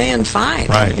to stay and fight.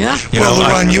 Right. Yeah. Well,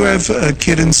 Laron, you have a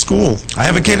kid in school. I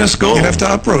have a kid in school. You have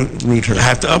to uproot her. I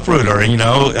have to uproot her. You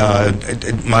know,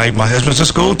 my husband's a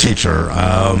school teacher.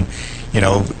 You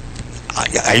know,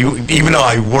 even though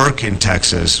I work in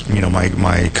Texas, you know,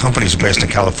 my company's based in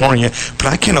California, but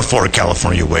I can't afford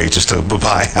California wages to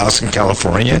buy a house in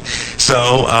California.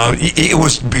 So it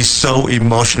would be so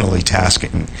emotionally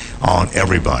tasking on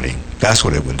everybody. That's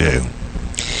what it would do.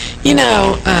 You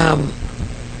know,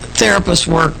 therapists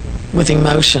work with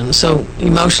emotion, so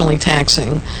emotionally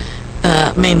taxing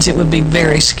means it would be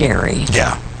very scary.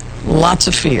 Yeah. Lots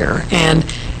of fear. And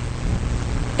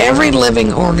every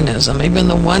living organism, even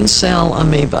the one-cell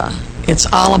amoeba, it's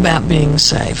all about being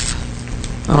safe,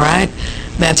 all right?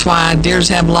 That's why deers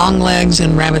have long legs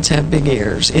and rabbits have big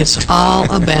ears. It's all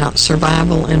about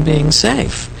survival and being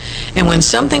safe. And when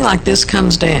something like this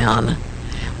comes down,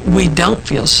 we don't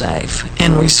feel safe,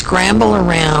 and we scramble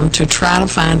around to try to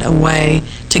find a way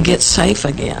to get safe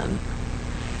again.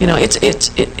 You know,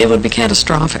 it would be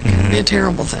catastrophic. It would be a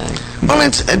terrible thing. Well,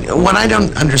 what I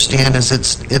don't understand is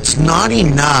it's not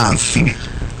enough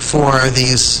for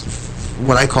these,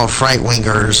 what I call fright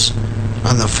wingers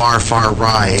on the far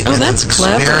right. Oh, and that's it's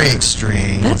clever. Very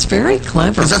extreme. That's very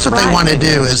clever. Because that's what they want to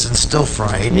do, is instill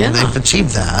fright, Yeah. and they've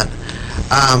achieved that.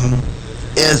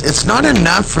 It's not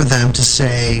enough for them to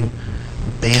say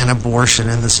ban abortion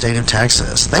in the state of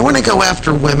Texas. They want to go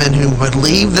after women who would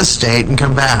leave the state and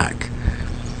come back.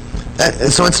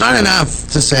 So it's not enough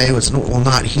to say, well,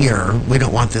 not here. We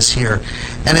don't want this here,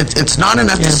 and it's not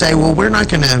enough to say, well, we're not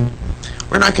going to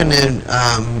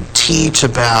teach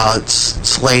about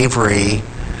slavery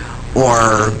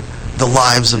or the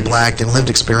lives of black and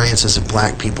lived experiences of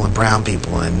black people and brown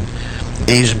people and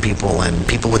Asian people and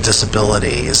people with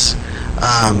disabilities,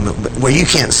 where you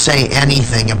can't say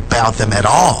anything about them at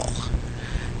all.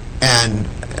 And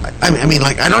I mean,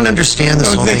 like, I don't understand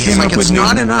this whole thing. It's like, it's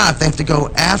not enough. They have to go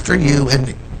after you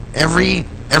in every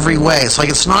way. It's like,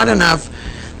 it's not enough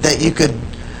that you could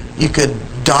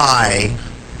die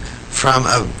from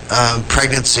a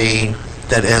pregnancy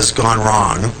that has gone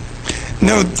wrong.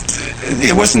 No,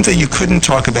 it wasn't that you couldn't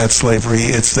talk about slavery.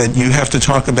 It's that you have to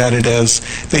talk about it as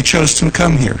they chose to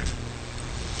come here.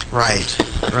 Right.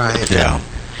 Yeah.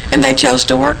 And they chose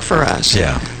to work for us.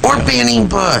 Yeah. Or banning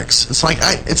books. It's like,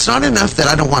 it's not enough that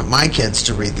I don't want my kids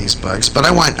to read these books, but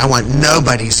I want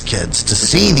nobody's kids to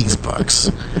see these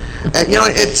books. And, you know,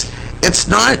 it's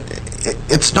not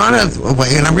a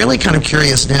way, and I'm really kind of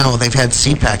curious now. They've had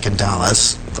CPAC in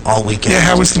Dallas all weekend. Yeah,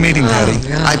 how was the meeting, Patty?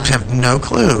 I have no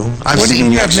clue. I've What do you seen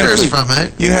mean you have no pictures clue? from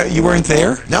it. You weren't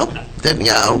there? Nope, didn't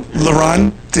go.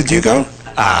 Laron, did you go?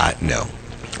 No.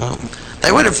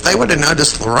 They would have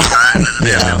noticed Laron.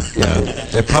 Yeah.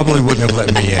 They probably wouldn't have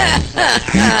let me in.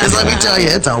 Because let me tell you,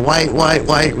 it's a white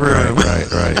room. Right.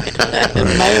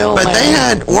 Male, But they male.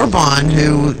 had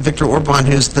Viktor Orban,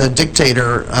 who's the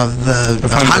dictator of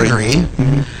Hungary.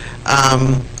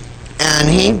 And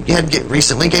he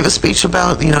recently gave a speech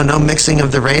about, no mixing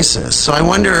of the races. So I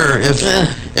wonder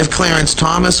if Clarence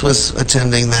Thomas was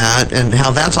attending that and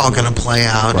how that's all going to play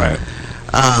out. Right.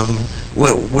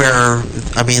 Where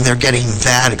they're getting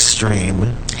that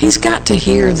extreme. He's got to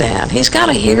hear that. He's got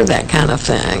to hear that kind of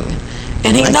thing.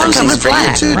 And he knows they're coming he's for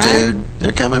black, you too, right? dude.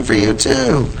 They're coming for you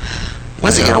too.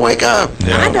 When's he gonna wake up?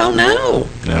 No. I don't know.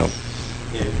 No.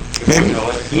 Maybe. You know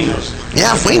it, he knows it.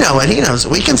 Yeah, if we know it, he knows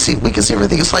it. We can see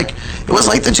everything. It was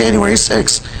like the January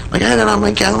 6th. Like, I had it on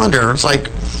my calendar. It's like,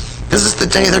 this is the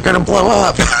day they're gonna blow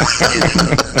up.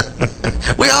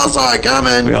 We all saw it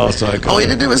coming. All we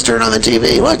had to do was turn on the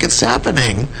TV. Look, it's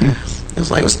happening. It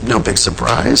was no big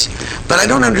surprise. But I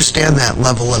don't understand that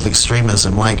level of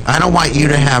extremism. Like, I don't want you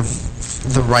to have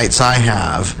the rights I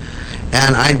have,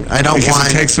 and I don't Because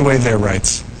want. it takes away their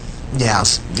rights.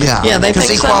 Yes, yeah. Yeah, they Because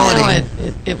think somehow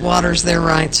it waters their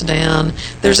rights down.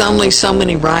 There's only so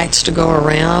many rights to go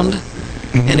around,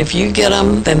 and if you get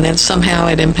them, then somehow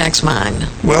it impacts mine.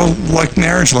 Well, like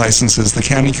marriage licenses, the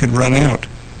county could run out.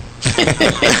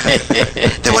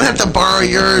 They wouldn't have to borrow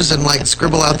yours and like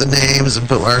scribble out the names and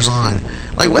put ours on.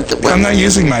 Like what? I'm not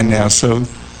using mine now, so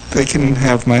they can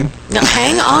have mine. Now,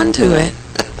 hang on to it.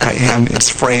 I am. It's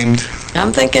framed.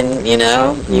 I'm thinking, you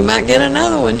might get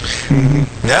another one.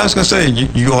 Yeah, I was going to say,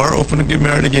 you are open to get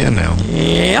married again now.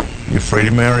 Yep. You're free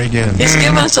to marry again. He's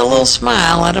giving us a little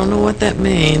smile. I don't know what that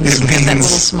means. It Got that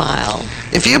means- little smile.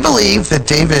 If you believe that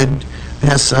David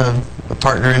has a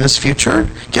partner in his future,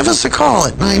 give us a call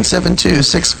at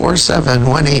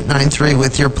 972-647-1893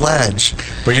 with your pledge.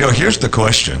 But here's the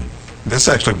question. This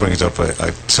actually brings up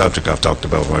a subject I've talked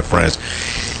about with my friends.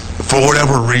 For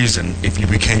whatever reason, if you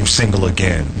became single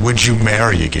again, would you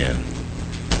marry again?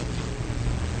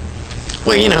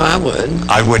 Well, I would.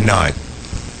 I would not.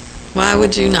 Why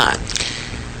would you not?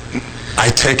 I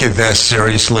take it that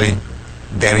seriously.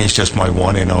 Danny's just my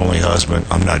one and only husband.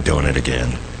 I'm not doing it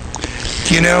again.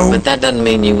 But that doesn't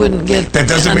mean you wouldn't get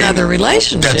another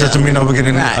relationship. That doesn't mean I would get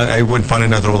Right. I wouldn't find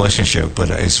another relationship.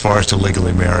 But as far as to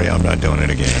legally marry, I'm not doing it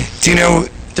again.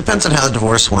 Depends on how the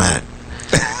divorce went.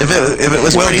 If it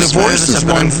was Well, pretty divorce smooth, is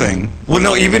one thing. Well,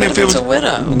 no, even What if if it it's was a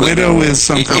widow? Widow is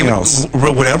something else.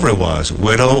 whatever it was,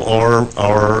 widow or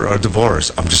a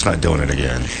divorce, I'm just not doing it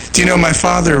again. My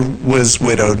father was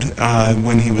widowed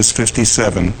when he was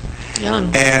 57.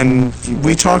 Young. And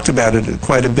we talked about it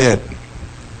quite a bit.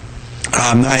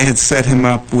 I had set him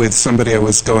up with somebody I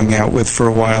was going out with for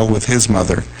a while with his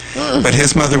mother. But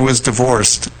his mother was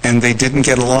divorced, and they didn't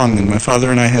get along. And my father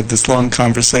and I had this long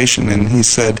conversation, and he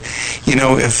said,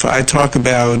 if I talk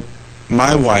about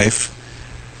my wife,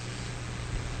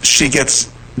 she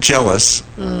gets jealous.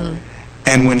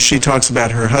 And when she talks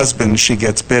about her husband, she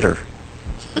gets bitter.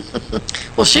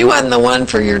 Well, she wasn't the one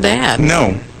for your dad.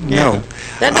 No.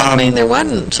 That doesn't mean there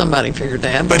wasn't somebody for your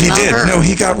dad. But he not did. her. No,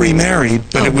 he got remarried,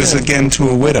 but Oh, it was good. again to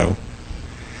a widow.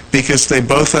 Because they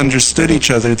both understood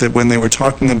each other that when they were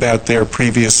talking about their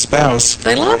previous spouse,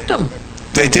 They loved him.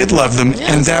 they did love them, Yes.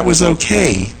 and that was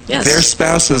okay. Yes. Their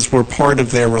spouses were part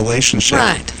of their relationship.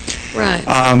 Right.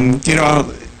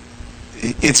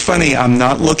 It's funny, I'm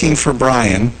not looking for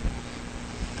Brian,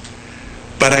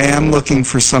 but I am looking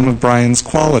for some of Brian's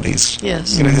qualities.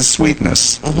 Yes. His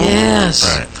sweetness.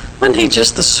 Yes. Right. Wasn't he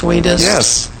just the sweetest?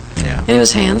 Yes. Yeah. And he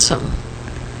was handsome.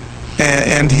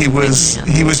 And he was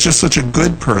just such a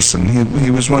good person.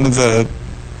 He was one of the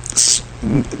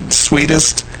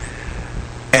sweetest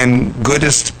and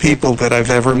goodest people that I've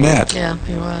ever met. Yeah,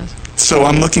 he was. So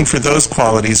I'm looking for those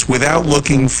qualities without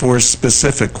looking for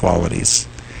specific qualities,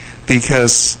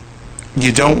 because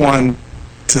you don't want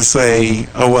to say,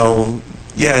 oh, well,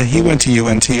 yeah, he went to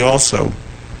UNT also.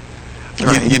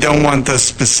 You don't want the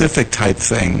specific type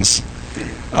things,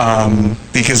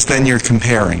 because then you're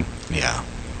comparing. Yeah.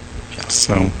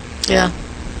 So, Yeah.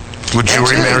 Would you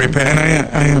Actually- remarry, and Penny?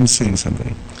 I am seeing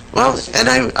somebody. well, and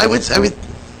I would.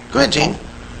 Go ahead, Gene.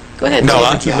 Go ahead. No,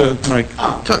 David. To the mic.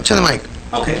 Talk to the mic.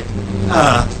 Okay.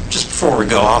 Just before we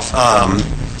go off,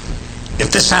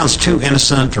 if this sounds too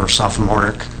innocent or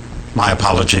sophomoric, my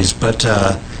apologies, but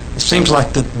it seems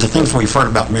like the things we've heard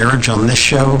about marriage on this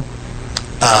show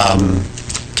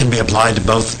can be applied to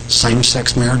both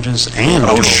same-sex marriages and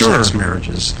Oh, sure. dual-sex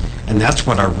marriages. And that's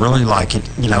what I really like.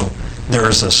 There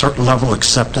is a certain level of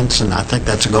acceptance, and I think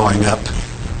that's going up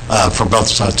for both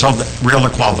sides. So the real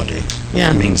equality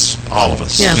Yeah. means all of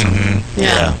us. Yeah. Mm-hmm.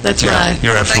 Yeah, that's right.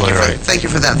 You're absolutely right. Thank you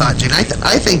for that thought, Gene.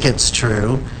 I think it's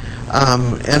true.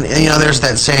 And there's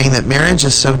that saying that marriage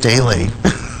is so daily.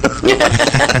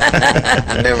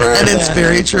 I never heard And it's that.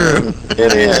 very true.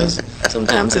 It is.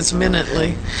 Sometimes it's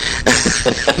minutely.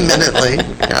 Minutely.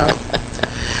 Yeah.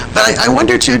 But I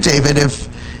wonder too, David, if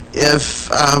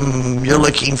you're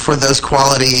looking for those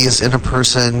qualities in a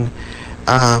person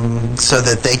so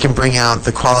that they can bring out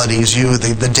the qualities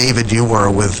the David you were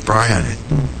with Brian.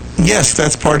 Yes,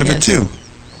 that's part of it Yes. too.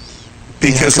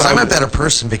 Because I'm a better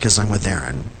person because I'm with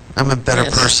Aaron. I'm a better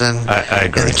Yes. person I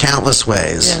agree. in countless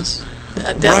ways. Yes.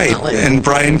 right, Definitely. and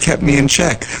Brian kept me in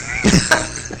check.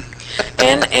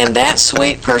 And that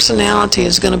sweet personality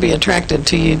is going to be attracted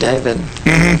to you, David.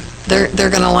 Mm-hmm. They're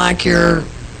going to like your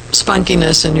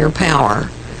spunkiness and your power,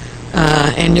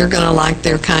 and you're going to like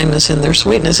their kindness and their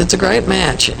sweetness. It's a great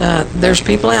match. There's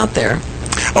people out there.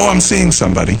 Oh, I'm seeing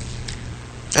somebody.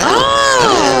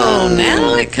 Oh,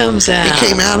 now it comes out. He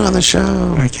came out on the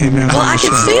show. I came out Well, on I the could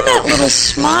show. see that little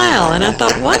smile, and I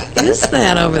thought, what is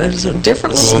that over there? There's a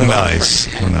different little... Oh, nice.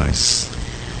 Oh, nice.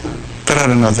 But I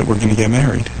don't know that we're going to get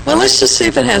married. Well, let's just see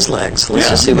if it has legs. Let's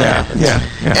just see what happens. Yeah.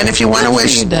 And if you want to Good for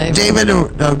wish you, David. David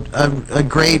a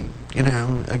great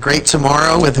a great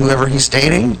tomorrow with whoever he's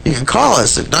dating, you can call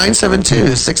us at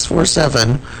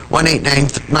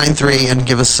 972-647-1893 and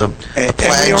give us a And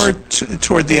pledge. we are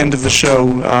toward the end of the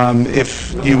show.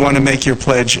 If you want to make your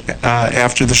pledge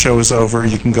after the show is over,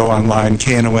 you can go online,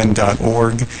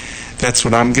 knon.org. That's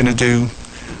what I'm going to do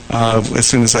as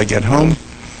soon as I get home.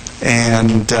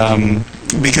 And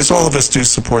because all of us do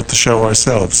support the show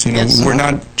ourselves. Yes. We're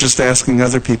not just asking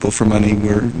other people for money.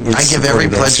 We're I give every supporting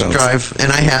pledge ourselves. drive,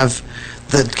 and I have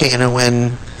the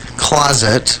KNON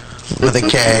closet with a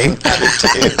K.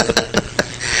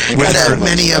 that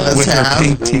many of us with have. our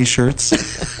pink T-shirts.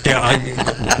 Yeah,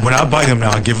 when I buy them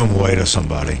now, I give them away to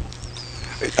somebody.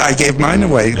 I gave mine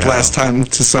away Yeah. last time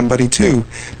to somebody too.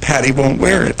 Patty won't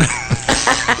wear it.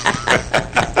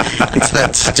 It's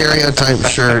that stereotype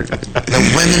shirt,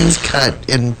 the women's cut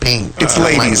in pink. It's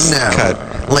ladies' cut.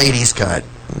 Ladies' cut.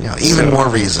 Even more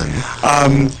reason.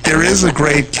 There is a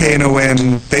great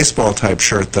KNON baseball type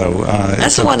shirt though. That's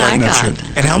It's the a one I button-up got. shirt.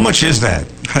 And how much is that?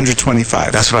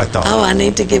 125. That's what I thought. Oh, I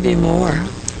need to give you more.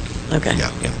 Okay.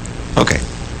 Yeah. Okay.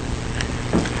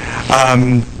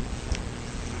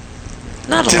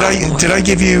 Not a lot more. Did I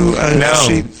give you a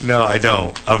sheet? No, I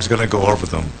don't. I was going to go over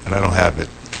them, and I don't have it.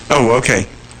 Oh, okay.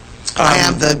 I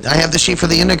have the sheet for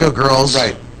the Indigo Girls.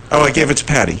 Right. Oh, I gave it to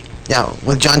Patty. Yeah,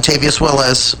 with John Tavius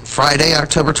Willis, Friday,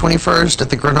 October 21st at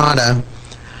the Granada.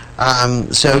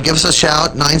 So give us a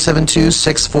shout,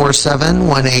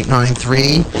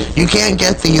 972-647-1893. You can't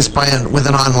get these with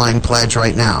an online pledge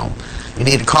right now. You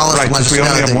need to call us Right, and let us because we know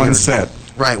only have that one you're- set.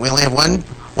 Right, we only have one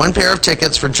pair of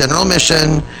tickets for general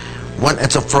admission.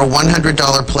 For a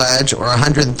 $100 pledge, or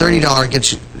 $130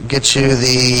 gets you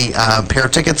the pair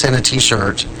of tickets and a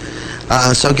T-shirt.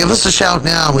 So give us a shout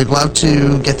now. We'd love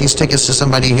to get these tickets to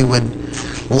somebody who would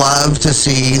love to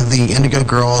see the Indigo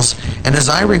Girls. And as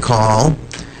I recall,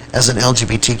 as an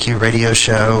LGBTQ radio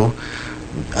show,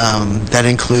 that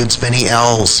includes many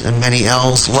L's, and many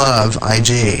L's love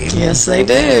IG. Yes, they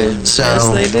do. So yes,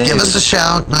 they do. give us a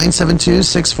shout,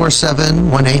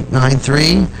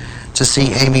 972-647-1893, to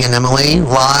see Amy and Emily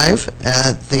live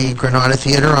at the Granada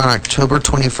Theater on October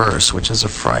 21st, which is a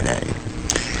Friday.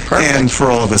 And for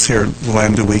all of us here at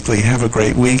Lambda Weekly, have a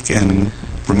great week, and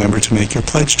remember to make your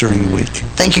pledge during the week.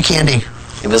 Thank you, Candy.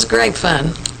 It was great fun.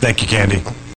 Thank you, Candy.